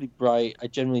it. It's really bright. I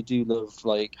generally do love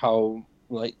like how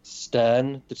like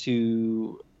stern the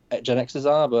two Gen X's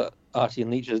are, but Artie and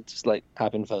Leech are just like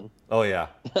having fun. Oh yeah,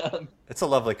 it's a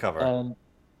lovely cover.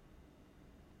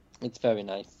 It's very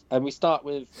nice, and we start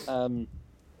with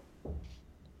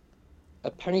a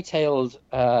ponytailed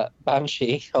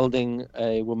banshee holding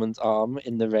a woman's arm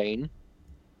in the rain,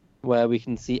 where we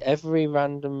can see every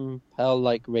random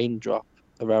pearl-like raindrop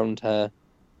around her.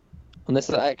 And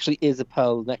this actually is a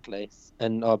pearl necklace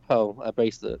and a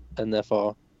bracelet, and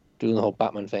therefore doing the whole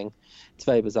Batman thing. It's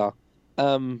very bizarre.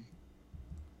 Because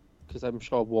I'm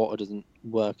sure water doesn't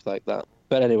work like that.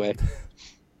 But anyway,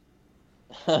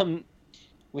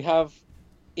 we have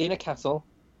in a castle,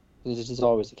 because it is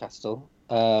always a castle.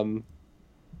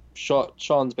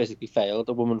 Sean's basically failed.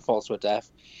 A woman falls to her death.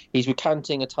 He's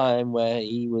recounting a time where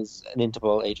he was an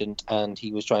Interpol agent and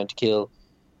he was trying to kill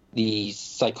the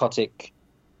psychotic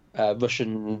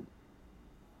Russian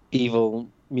evil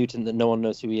mutant that no one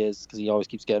knows who he is because he always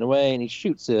keeps getting away, and he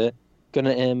shoots her, gun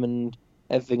at him and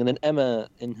everything. And then Emma,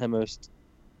 in her most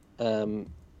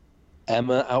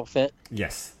Emma outfit.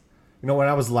 Yes. You know, when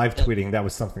I was live tweeting, that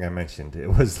was something I mentioned. It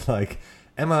was like,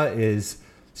 Emma is...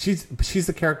 She's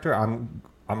the character I'm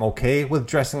okay with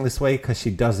dressing this way because she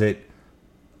does it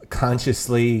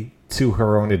consciously to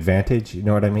her own advantage. You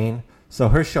know what I mean? So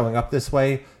her showing up this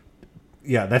way,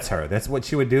 yeah, that's her. That's what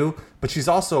she would do. But she's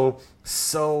also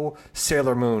so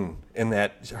Sailor Moon in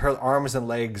that her arms and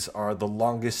legs are the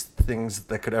longest things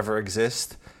that could ever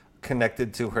exist,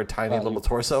 connected to her tiny little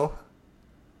torso.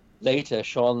 Later,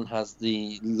 Sean has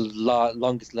the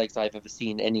longest legs I've ever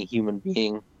seen any human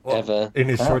being ever. In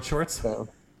his short shorts? So,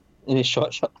 in his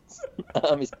short shorts.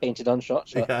 He's painted on short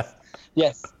shorts. Yeah.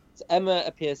 Yes. So Emma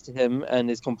appears to him and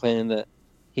is complaining that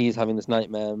he's having this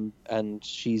nightmare, and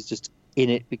she's just in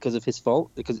it because it's his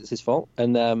fault.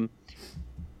 And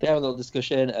they have a little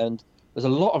discussion, and there's a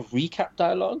lot of recap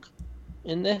dialogue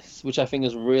in this, which I think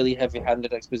is really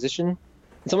heavy-handed exposition.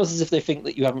 It's almost as if they think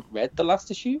that you haven't read the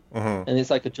last issue, and it's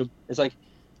like I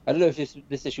don't know if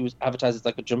this issue was advertised as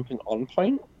like a jumping on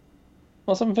point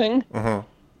or something,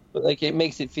 but like it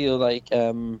makes it feel like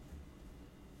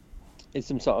it's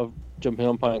some sort of jumping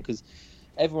on point because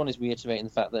everyone is reiterating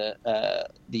the fact that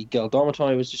the girl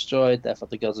dormitory was destroyed, therefore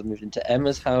the girls have moved into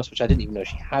Emma's house, which I didn't even know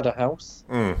she had a house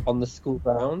on the school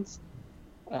grounds.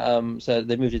 So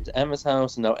they moved into Emma's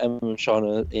house, and now Emma and Sean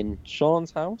are in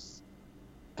Sean's house.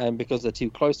 And because they're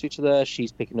too close to each other,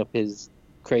 she's picking up his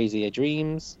crazy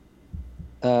dreams.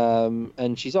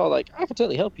 And she's all like, I can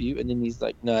totally help you. And then he's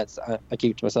like, no, I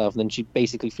keep it to myself. And then she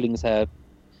basically flings her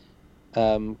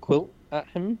quilt at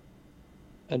him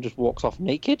and just walks off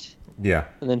naked. Yeah.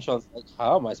 And then Sean's like,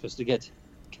 how am I supposed to get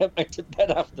back to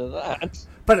bed after that?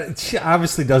 But she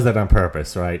obviously does that on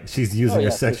purpose, right? She's using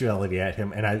her sexuality at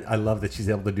him. And I love that she's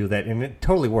able to do that. And it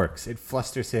totally works. It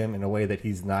flusters him in a way that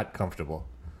he's not comfortable.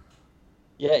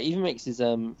 Yeah, it even makes his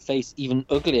face even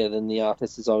uglier than the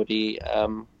artist has already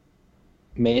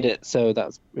made it, so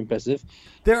that's impressive.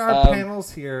 There are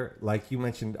panels here, like you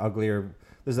mentioned, uglier.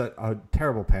 There's a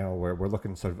terrible panel where we're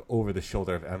looking sort of over the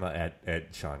shoulder of Emma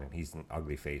at Sean, and he's an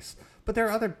ugly face. But there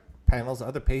are other panels,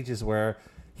 other pages where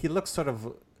he looks sort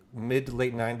of mid to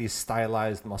late '90s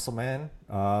stylized muscle man,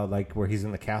 like where he's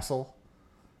in the castle,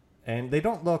 and they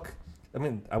don't look. I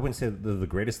mean, I wouldn't say they're the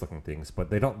greatest looking things, but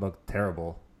they don't look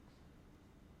terrible.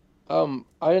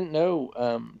 I didn't know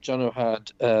Jono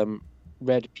had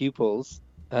red pupils.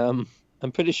 I'm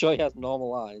pretty sure he has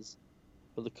normal eyes,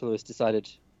 but the colorist decided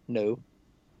no.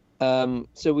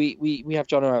 So we have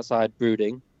Jono outside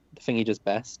brooding, the thing he does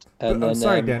best. And But I'm then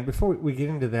sorry, Dan. Before we get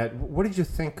into that, what did you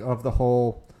think of the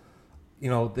whole?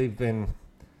 They've been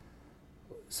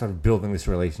sort of building this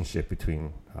relationship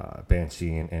between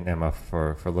Banshee and Emma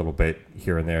for a little bit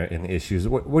here and there in the issues.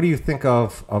 What do you think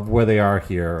of where they are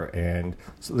here and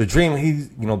so the dream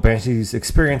Banshee's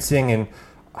experiencing and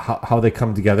how they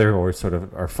come together or sort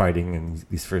of are fighting in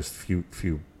these first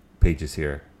few pages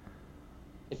here?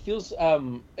 it feels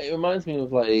it reminds me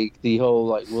of like the whole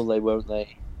like will they won't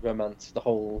they romance, the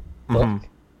whole book. Mhm.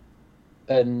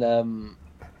 And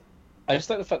I just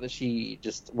like the fact that she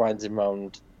just winds him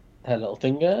round her little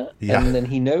finger, Yeah. and then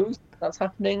he knows that's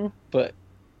happening,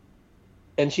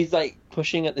 and she's like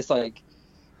pushing at this like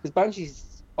because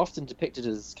Banshee's often depicted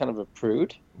as kind of a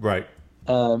prude Right.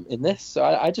 in this, so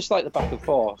I just like the back and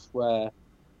forth where,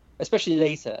 especially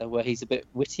later, where he's a bit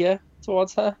wittier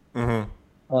towards her. Hmm.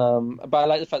 But I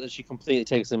like the fact that she completely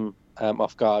takes him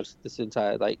off guard this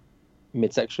entire like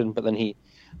midsection, but then he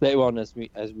later on, as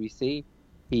we see,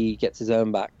 he gets his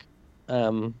own back.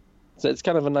 So it's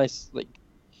kind of a nice like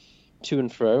to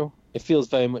and fro. It feels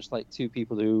very much like two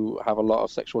people who have a lot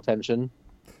of sexual tension.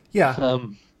 Yeah.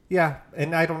 Yeah,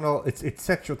 and I don't know. It's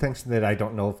sexual tension that I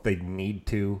don't know if they need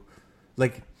to,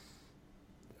 like.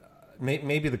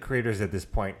 Maybe the creators at this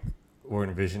point were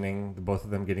envisioning the both of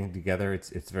them getting together.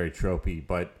 It's very tropey,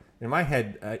 but in my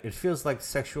head, it feels like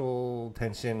sexual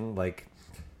tension, like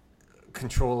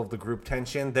control of the group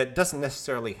tension that doesn't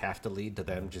necessarily have to lead to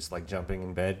them just like jumping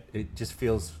in bed. It just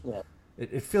feels, Yeah.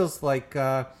 it feels like,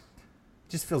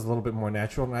 just feels a little bit more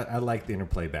natural, and I like the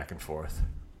interplay back and forth.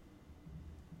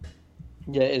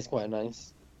 Yeah, it is quite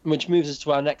nice. Which moves us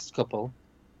to our next couple,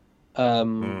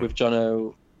 with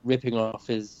Jono ripping off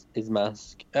his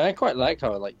mask. And I quite like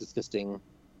how like disgusting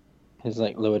his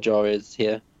like lower jaw is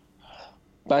here,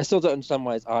 but I still don't understand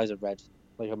why his eyes are red.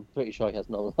 Like I'm pretty sure he has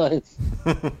normal eyes.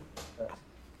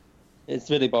 It's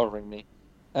really bothering me.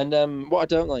 And what I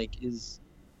don't like is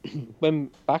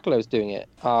when Bacalow's doing it,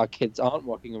 our kids aren't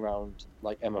walking around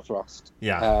like Emma Frost.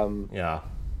 Yeah, yeah,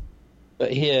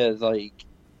 But here, like,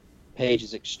 Paige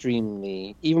is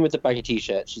extremely, even with the baggy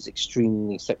t-shirt, she's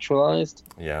extremely sexualized.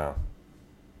 yeah.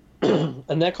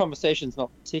 And their conversation's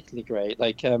not particularly great.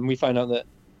 Like, we find out that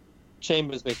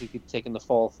Chambers basically taken the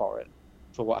fall for it,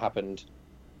 for what happened,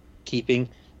 keeping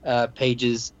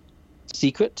Paige's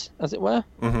secret, as it were.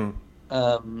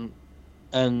 Mm-hmm.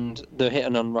 And they're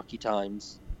hitting on rocky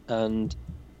times. And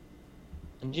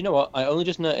you know what? I only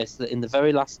just noticed that in the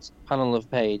very last panel of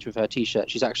Paige with her t-shirt,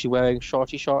 she's actually wearing short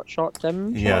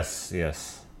denim shorts.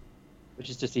 Yes.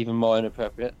 Which is just even more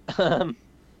inappropriate.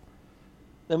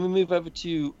 Then we move over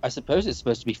to, I suppose it's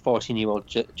supposed to be 14-year-old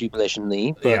Jubilation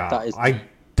Lee, but Yeah, that is... I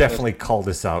definitely called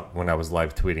this out when I was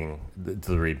live tweeting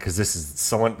the read, because this is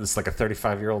someone, it's like a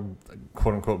 35-year-old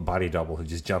quote-unquote body double who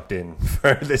just jumped in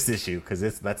for this issue, because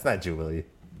that's not Jubilee.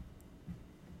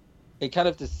 It kind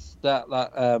of just,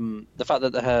 the fact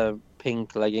that her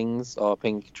pink leggings or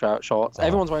pink trout shorts,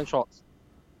 everyone's wearing shorts,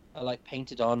 are like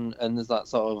painted on, and there's that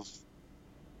sort of...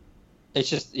 It's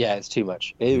just, yeah, it's too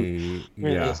much. It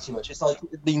really is too much. It's like,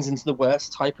 it leans into the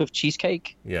worst type of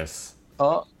cheesecake Yes.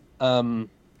 art.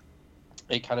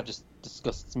 It kind of just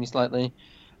disgusts me slightly.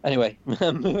 Anyway,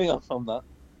 moving on from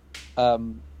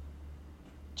that.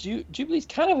 Jubilee's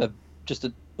kind of just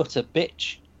a utter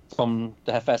bitch from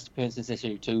her first appearance in this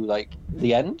issue to, like,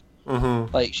 the end.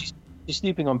 Mm-hmm. Like, she's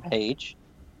snooping on Paige.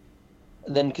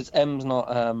 Then, because M's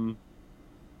not,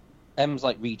 M's,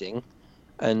 like, reading,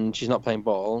 and she's not playing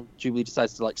ball, Jubilee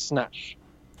decides to, like, snatch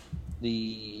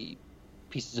the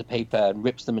pieces of paper and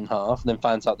rips them in half, and then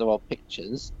finds out they're all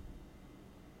pictures.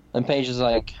 And Paige is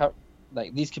like, how,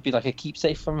 like, these could be, like, a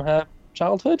keepsake from her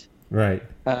childhood. Right.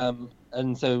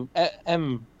 And so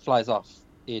M flies off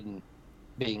in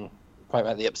being quite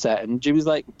rightly upset, and Jubilee's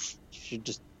like, you should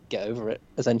just get over it,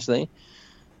 essentially.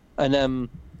 And,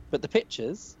 but the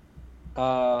pictures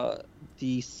are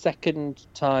the second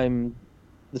time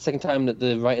that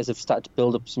the writers have started to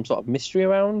build up some sort of mystery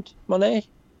around Monet.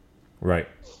 Right.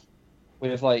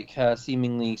 With, like, her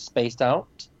seemingly spaced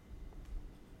out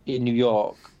in New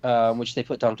York, which they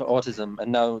put down to autism,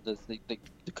 and now there's the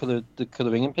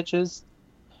colouring in pictures.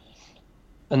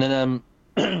 And then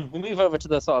we move over to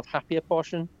the sort of happier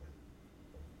portion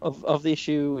of the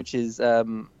issue, which is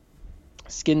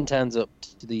Skin turns up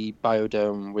to the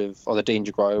biodome or the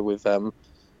danger grotto with some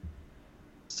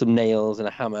nails and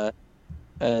a hammer,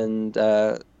 and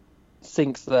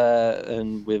Sync's there,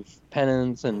 and with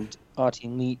Penance and Artie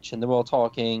and Leech, and they're all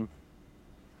talking.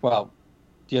 Well,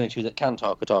 the only two that can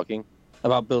talk are talking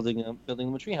about building them a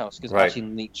treehouse, because Right. Artie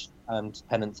and Leech and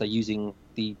Penance are using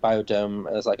the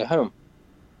biodome as like a home.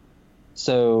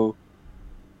 So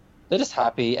they're just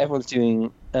happy. Everyone's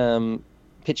doing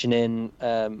pitching in.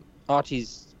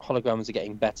 Artie's holograms are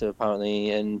getting better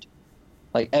apparently, and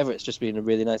like Everett's just being a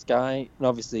really nice guy, and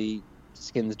obviously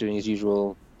Skin's doing his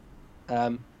usual.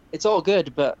 It's all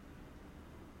good, but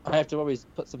I have to always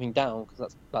put something down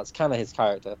because that's kind of his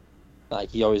character.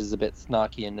 Like he always is a bit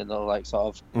snarky and a little like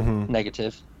sort of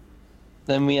negative.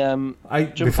 Then we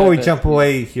before we jump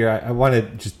away here, I want to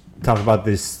just talk about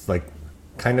this like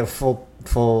kind of full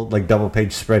like double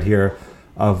page spread here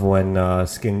of when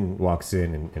Skin walks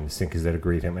in and Sync is there to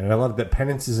greet him, and I love that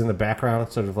Penance is in the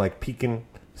background, sort of like peeking,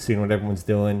 seeing what everyone's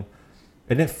doing,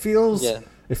 and it feels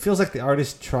like the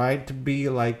artist tried to be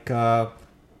like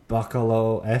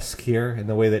Bacalo-esque here in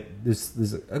the way that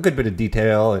there's a good bit of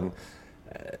detail, and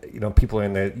people are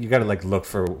in there. You got to like look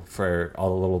for all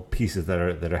the little pieces that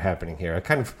are happening here.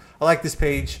 I like this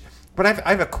page, but I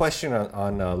have a question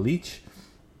on Leech.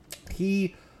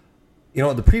 He,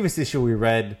 the previous issue we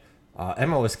read,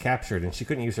 Emma was captured and she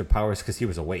couldn't use her powers because he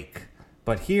was awake.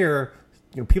 But here,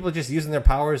 people are just using their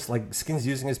powers, like Skin's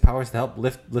using his powers to help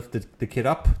lift the kid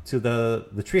up to the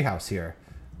treehouse here.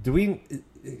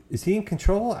 Is he in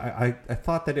control? I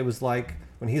thought that it was like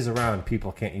when he's around,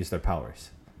 people can't use their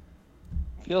powers.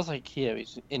 Feels like here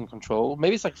he's in control.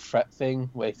 Maybe it's like a threat thing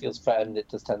where he feels threatened, it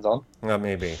just turns on.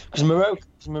 Maybe. Because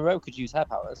Moreau could use her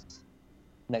powers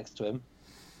next to him.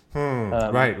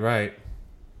 Right.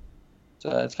 So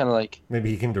it's kind of like maybe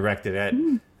he can direct it at.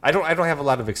 I don't have a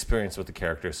lot of experience with the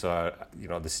character, so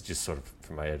this is just sort of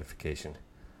for my edification.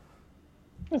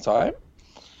 It's all right.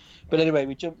 But anyway,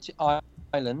 we jump to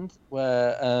Island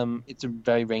where it's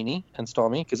very rainy and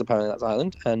stormy because apparently that's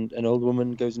Island, and an old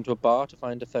woman goes into a bar to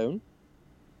find a phone.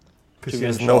 Because she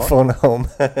has no phone home.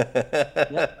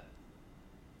 Yeah.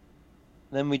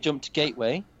 Then we jump to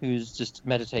Gateway, who's just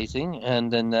meditating,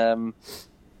 and then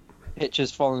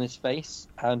pictures fall on his face,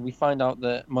 and we find out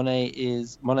that Monet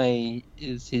is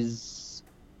his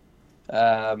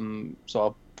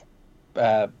sort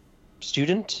of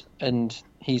student, and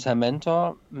he's her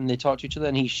mentor, and they talk to each other,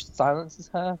 and he silences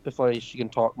her before she can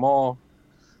talk more,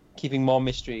 keeping more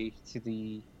mystery to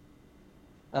the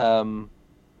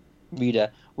reader.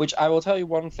 Which I will tell you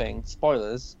one thing,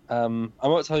 spoilers, I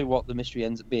won't tell you what the mystery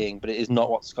ends up being, but it is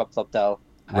not what Scott Lobdell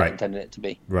had intended it to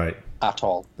be. Right. At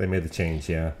all. They made the change,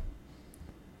 yeah.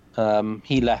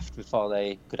 He left before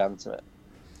they could answer it.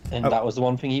 And that was the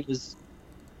one thing he was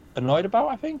annoyed about,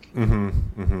 I think.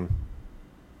 Well,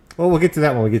 we'll get to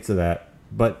that when we get to that.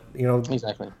 But,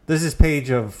 exactly. There's this page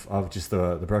of just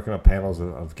the broken up panels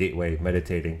of Gateway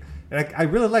meditating. And I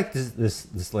really like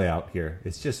this layout here.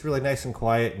 It's just really nice and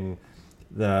quiet, and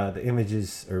the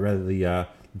images, or rather the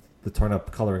torn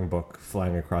up coloring book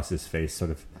flying across his face sort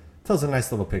of tells a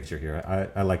nice little picture here.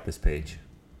 I like this page.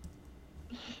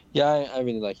 Yeah, I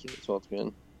really like it as well, to be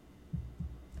honest.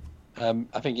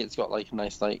 I think it's got like a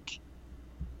nice like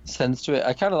sense to it.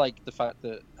 I kind of like the fact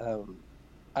that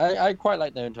I quite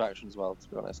like their interaction as well, to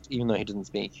be honest, even though he doesn't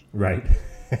speak. Right.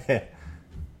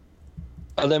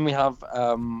 And then we have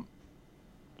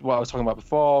what I was talking about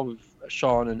before with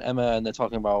Sean and Emma, and they're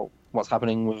talking about what's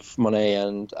happening with Monet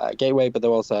and Gateway, but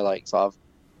they're also like sort of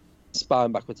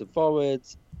sparring backwards and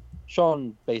forwards.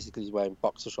 Sean basically is wearing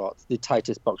boxer shorts, the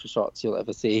tightest boxer shorts you'll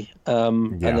ever see.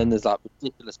 And then there's that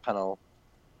ridiculous panel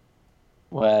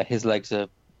where his legs are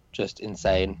just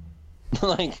insane.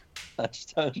 Like, I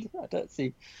don't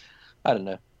see. I don't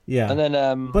know. Yeah. And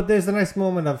then, but there's a nice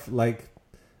moment of like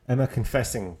Emma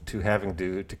confessing to having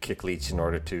to kick Leech in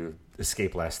order to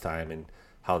escape last time, and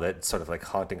how that's sort of like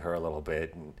haunting her a little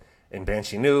bit. And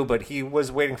Banshee knew, but he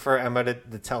was waiting for Emma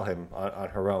to tell him on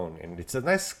her own. And it's a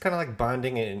nice kind of like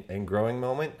bonding and growing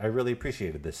moment. I really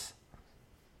appreciated this.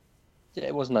 Yeah,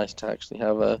 it was nice to actually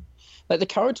have like the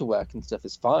character work and stuff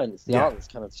is fine. It's the art that's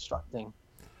kind of distracting.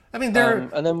 I mean,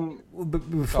 and then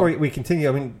before we continue,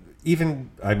 I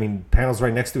mean, panels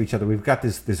right next to each other. We've got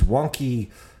this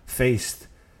wonky faced,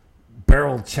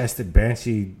 barrel chested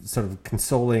Banshee sort of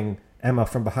consoling Emma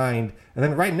from behind, and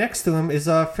then right next to him is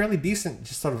a fairly decent,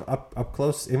 just sort of up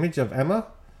close image of Emma,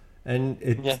 and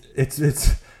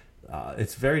it's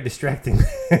very distracting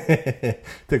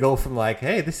to go from like,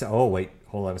 hey, wait,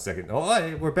 hold on a second,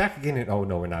 we're back again, and oh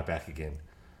no, we're not back again.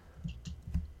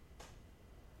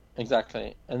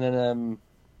 Exactly. And then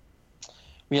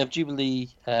we have Jubilee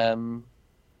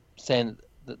saying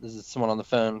that there's someone on the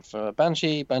phone for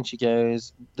Banshee. Banshee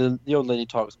goes. The old lady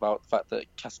talks about the fact that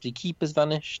Cassidy Keep has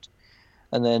vanished,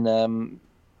 and then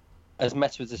as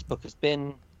meta as this book has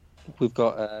been, we've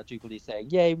got Jubilee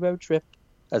saying, "Yay, road trip,"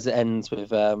 as it ends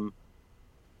with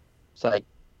it's like,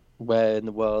 where in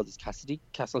the world is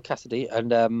Castle Cassidy?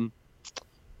 And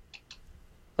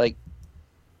like,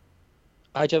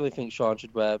 I generally think Sean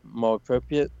should wear more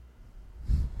appropriate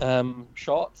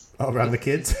shorts. Oh, around the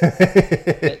kids.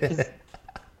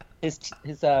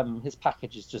 His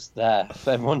package is just there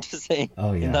for everyone to see.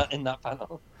 Oh yeah, in that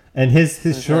panel. And his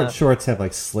shorts have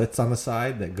like slits on the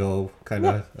side that go kind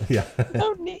of yeah.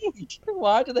 No need.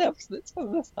 Why do they have slits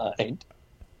on the side?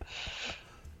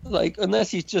 Like,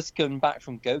 unless he's just come back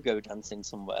from go-go dancing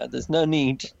somewhere, there's no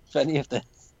need for any of this.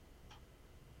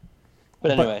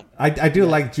 But anyway, I do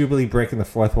like Jubilee breaking the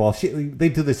fourth wall. They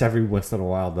do this every once in a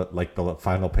while. Like the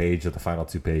final page or the final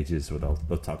 2 pages, where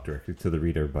they'll talk directly to the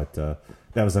reader. But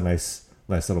that was a nice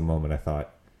little moment, I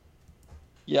thought.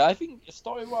 Yeah, I think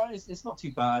story-wise, it's not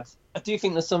too bad. I do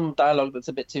think there's some dialogue that's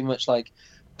a bit too much like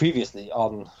previously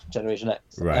on Generation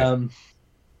X, right?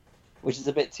 Which is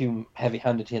a bit too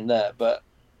heavy-handed here and there. But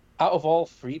out of all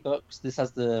 3 books, this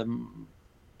has the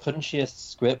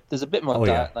punchiest script. There's a bit more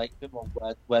a bit more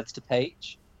words to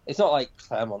page. It's not like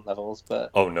Claremont levels, but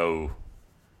oh no,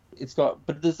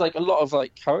 but there's like a lot of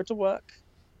like character work.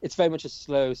 It's very much a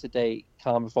slow, sedate,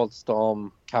 calm before the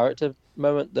storm character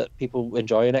moment that people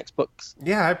enjoy in X books.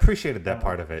 Yeah, I appreciated that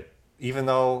part of it, even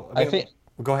though I think.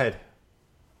 Go ahead.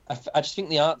 I just think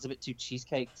the art's a bit too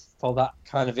cheesecaked for that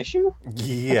kind of issue.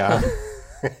 Yeah,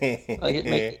 like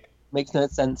it makes no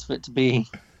sense for it to be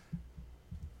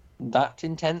that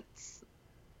intense.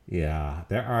 Yeah,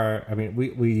 there are. I mean,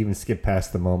 we even skip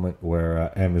past the moment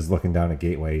where Em is looking down a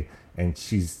gateway and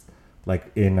she's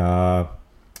like in a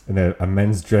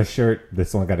men's dress shirt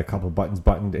that's only got a couple buttons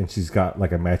buttoned, and she's got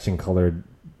like a matching colored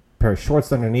pair of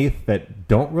shorts underneath that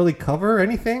don't really cover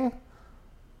anything.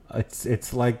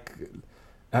 It's like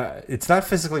it's not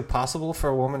physically possible for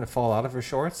a woman to fall out of her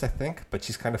shorts, I think, but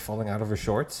she's kind of falling out of her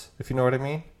shorts, if you know what I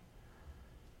mean.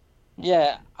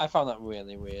 Yeah, I found that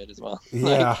really weird as well.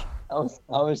 Yeah,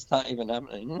 how is that even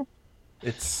happening?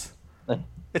 It's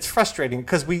frustrating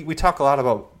because we talk a lot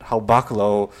about how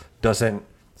Baccalo doesn't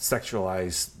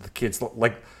sexualize the kids.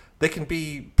 Like, they can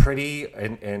be pretty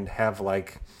and have,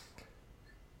 like,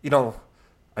 you know,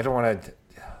 I don't want to.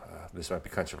 This might be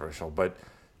controversial, but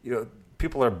you know,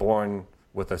 people are born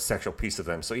with a sexual piece of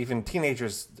them. So even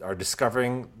teenagers are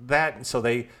discovering that, and so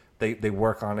they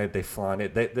work on it, they flaunt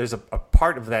it. There's a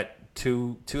part of that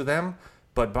to them,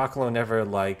 but Baccalo never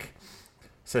like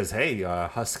says, "Hey,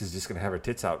 Husk is just gonna have her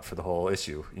tits out for the whole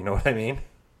issue." You know what I mean?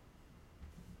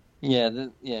 Yeah,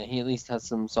 he at least has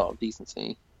some sort of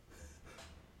decency.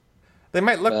 They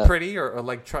might look pretty or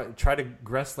like try to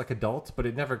dress like adults, but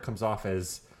it never comes off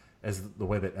as the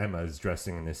way that Emma is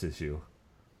dressing in this issue.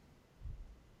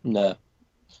 No,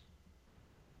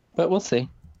 but we'll see.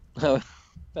 It'll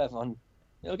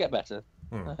get better.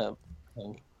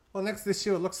 Well, next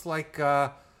issue, it looks like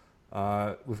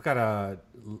we've got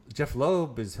Jeff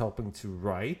Loeb is helping to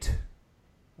write,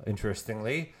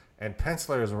 interestingly, and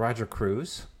penciler is Roger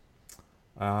Cruz,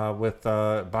 with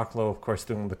Baccalo, of course,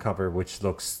 doing the cover, which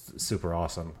looks super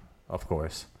awesome, of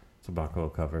course. It's a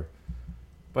Baccalo cover.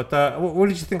 But what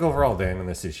did you think overall, Dan, in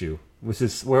this issue?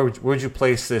 Where would you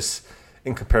place this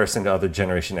in comparison to other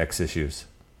Generation X issues?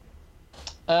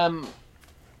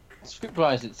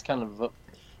 Script-wise, it's kind of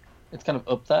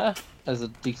up there as a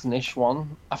decent-ish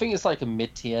one. I think it's like a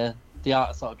mid-tier. The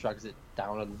art sort of drags it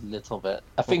down a little bit.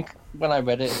 I think when I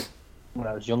read it when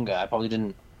I was younger, I probably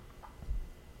didn't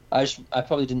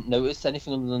notice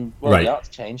anything other than the art's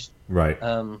changed. Right.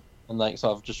 And like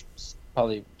sort of just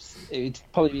it'd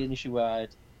probably be an issue where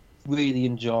I'd really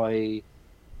enjoy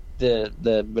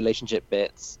the relationship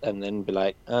bits and then be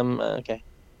like, okay,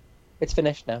 it's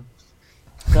finished now.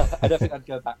 I don't think I'd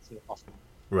go back to it often.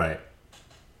 Right.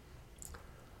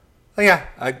 Well, yeah,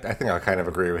 I think I kind of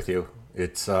agree with you.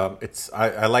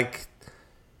 I like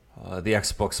the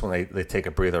X books when they take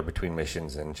a breather between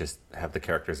missions and just have the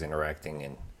characters interacting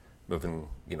and moving,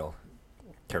 you know,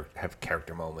 have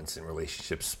character moments and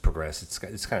relationships progress.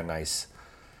 It's kind of nice.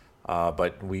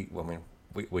 But we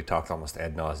talked almost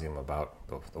ad nauseum about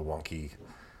the wonky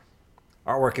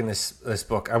artwork in this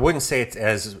book. I wouldn't say it's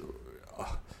as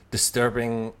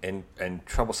disturbing and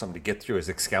troublesome to get through as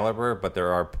Excalibur, but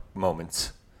there are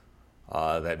moments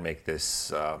that make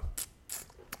this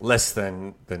less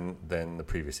than the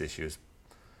previous issues.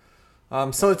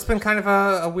 So it's been kind of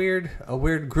a weird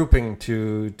grouping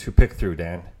to pick through,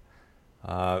 Dan.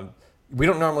 we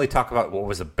don't normally talk about what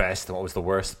was the best and what was the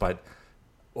worst, but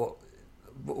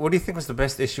what do you think was the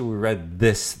best issue we read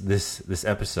this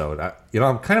episode?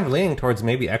 I'm kind of leaning towards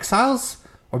maybe Exiles,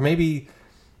 or maybe.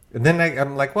 And then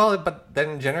I'm like, well, but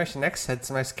then Generation X had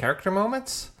some nice character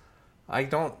moments. I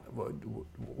don't.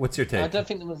 What's your take? I don't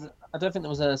think there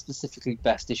was a specifically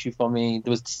best issue for me.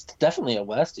 There was definitely a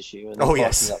worst issue. And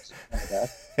yes.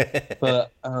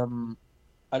 But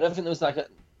I don't think there was I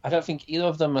don't think either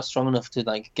of them are strong enough to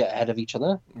get ahead of each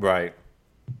other. Right.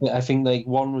 I think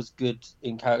one was good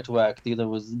in character work, the other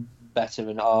was better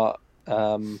in art. I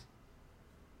don't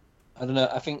know.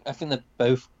 I think they're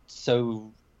both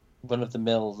so run of the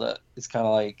mill that it's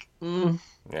kind of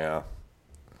Yeah.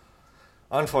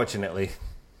 Unfortunately.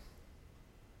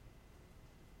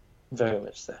 Very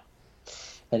much so.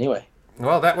 Anyway.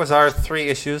 Well, that was our 3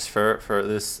 issues for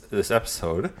this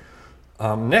episode.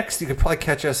 Next, you could probably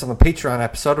catch us on the Patreon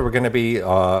episode. We're going to be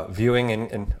viewing,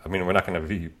 and I mean, we're not going to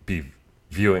be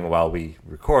viewing while we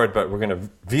record, but we're going to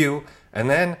view and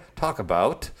then talk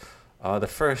about the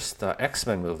first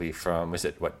X-Men movie from, is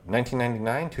it,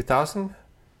 1999, 2000?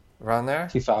 Around there?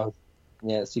 2000.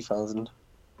 Yeah, it's 2000.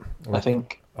 I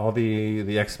think. All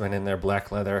the X-Men in their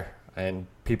black leather and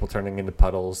people turning into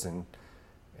puddles and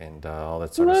all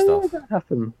that sort of stuff. That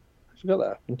happened. I forgot that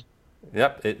happened.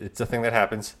 Yep, it's a thing that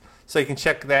happens. So you can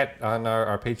check that on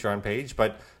our Patreon page.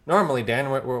 But normally, Dan,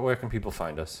 where can people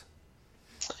find us?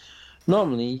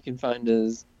 Normally, you can find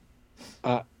us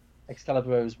at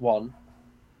Excalibros1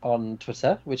 on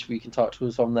Twitter, which we can talk to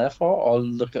us on there for, or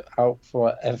look out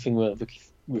for everything we're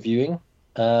reviewing.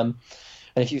 And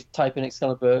if you type in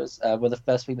Excaliburs, we're the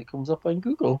first thing that comes up on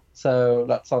Google. So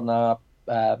that's on our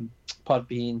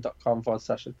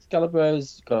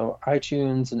podbean.com/Excaliburs. Go to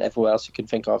iTunes and everywhere else you can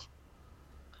think of.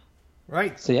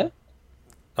 Right. So, yeah.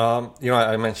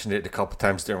 I mentioned it a couple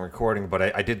times during recording, but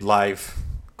I did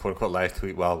quote-unquote live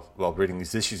tweet while reading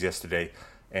these issues yesterday.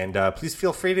 And please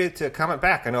feel free to comment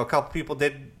back. I know a couple people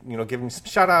did, give me some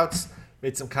shout-outs,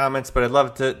 made some comments, but I'd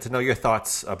love to know your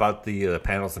thoughts about the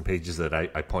panels and pages that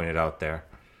I pointed out there.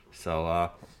 So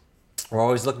we're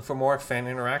always looking for more fan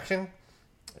interaction.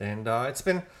 And it's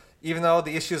been, even though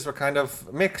the issues were kind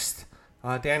of mixed,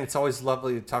 Dan, it's always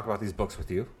lovely to talk about these books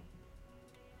with you.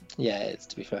 Yeah, it's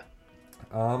to be fair.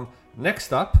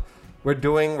 Next up, we're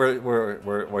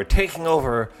taking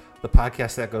over the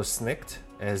podcast that goes snicked,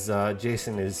 as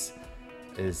Jason is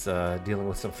dealing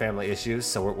with some family issues.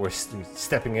 So we're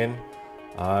stepping in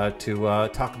to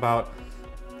talk about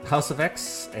House of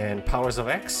X and Powers of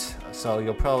X. So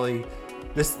you'll probably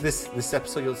this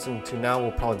episode you'll listen to now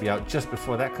will probably be out just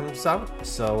before that comes out.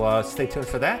 So stay tuned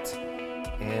for that,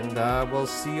 and we'll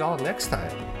see y'all next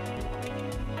time.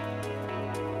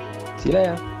 See you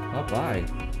later. Bye-bye.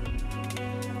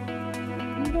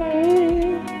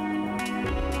 Bye.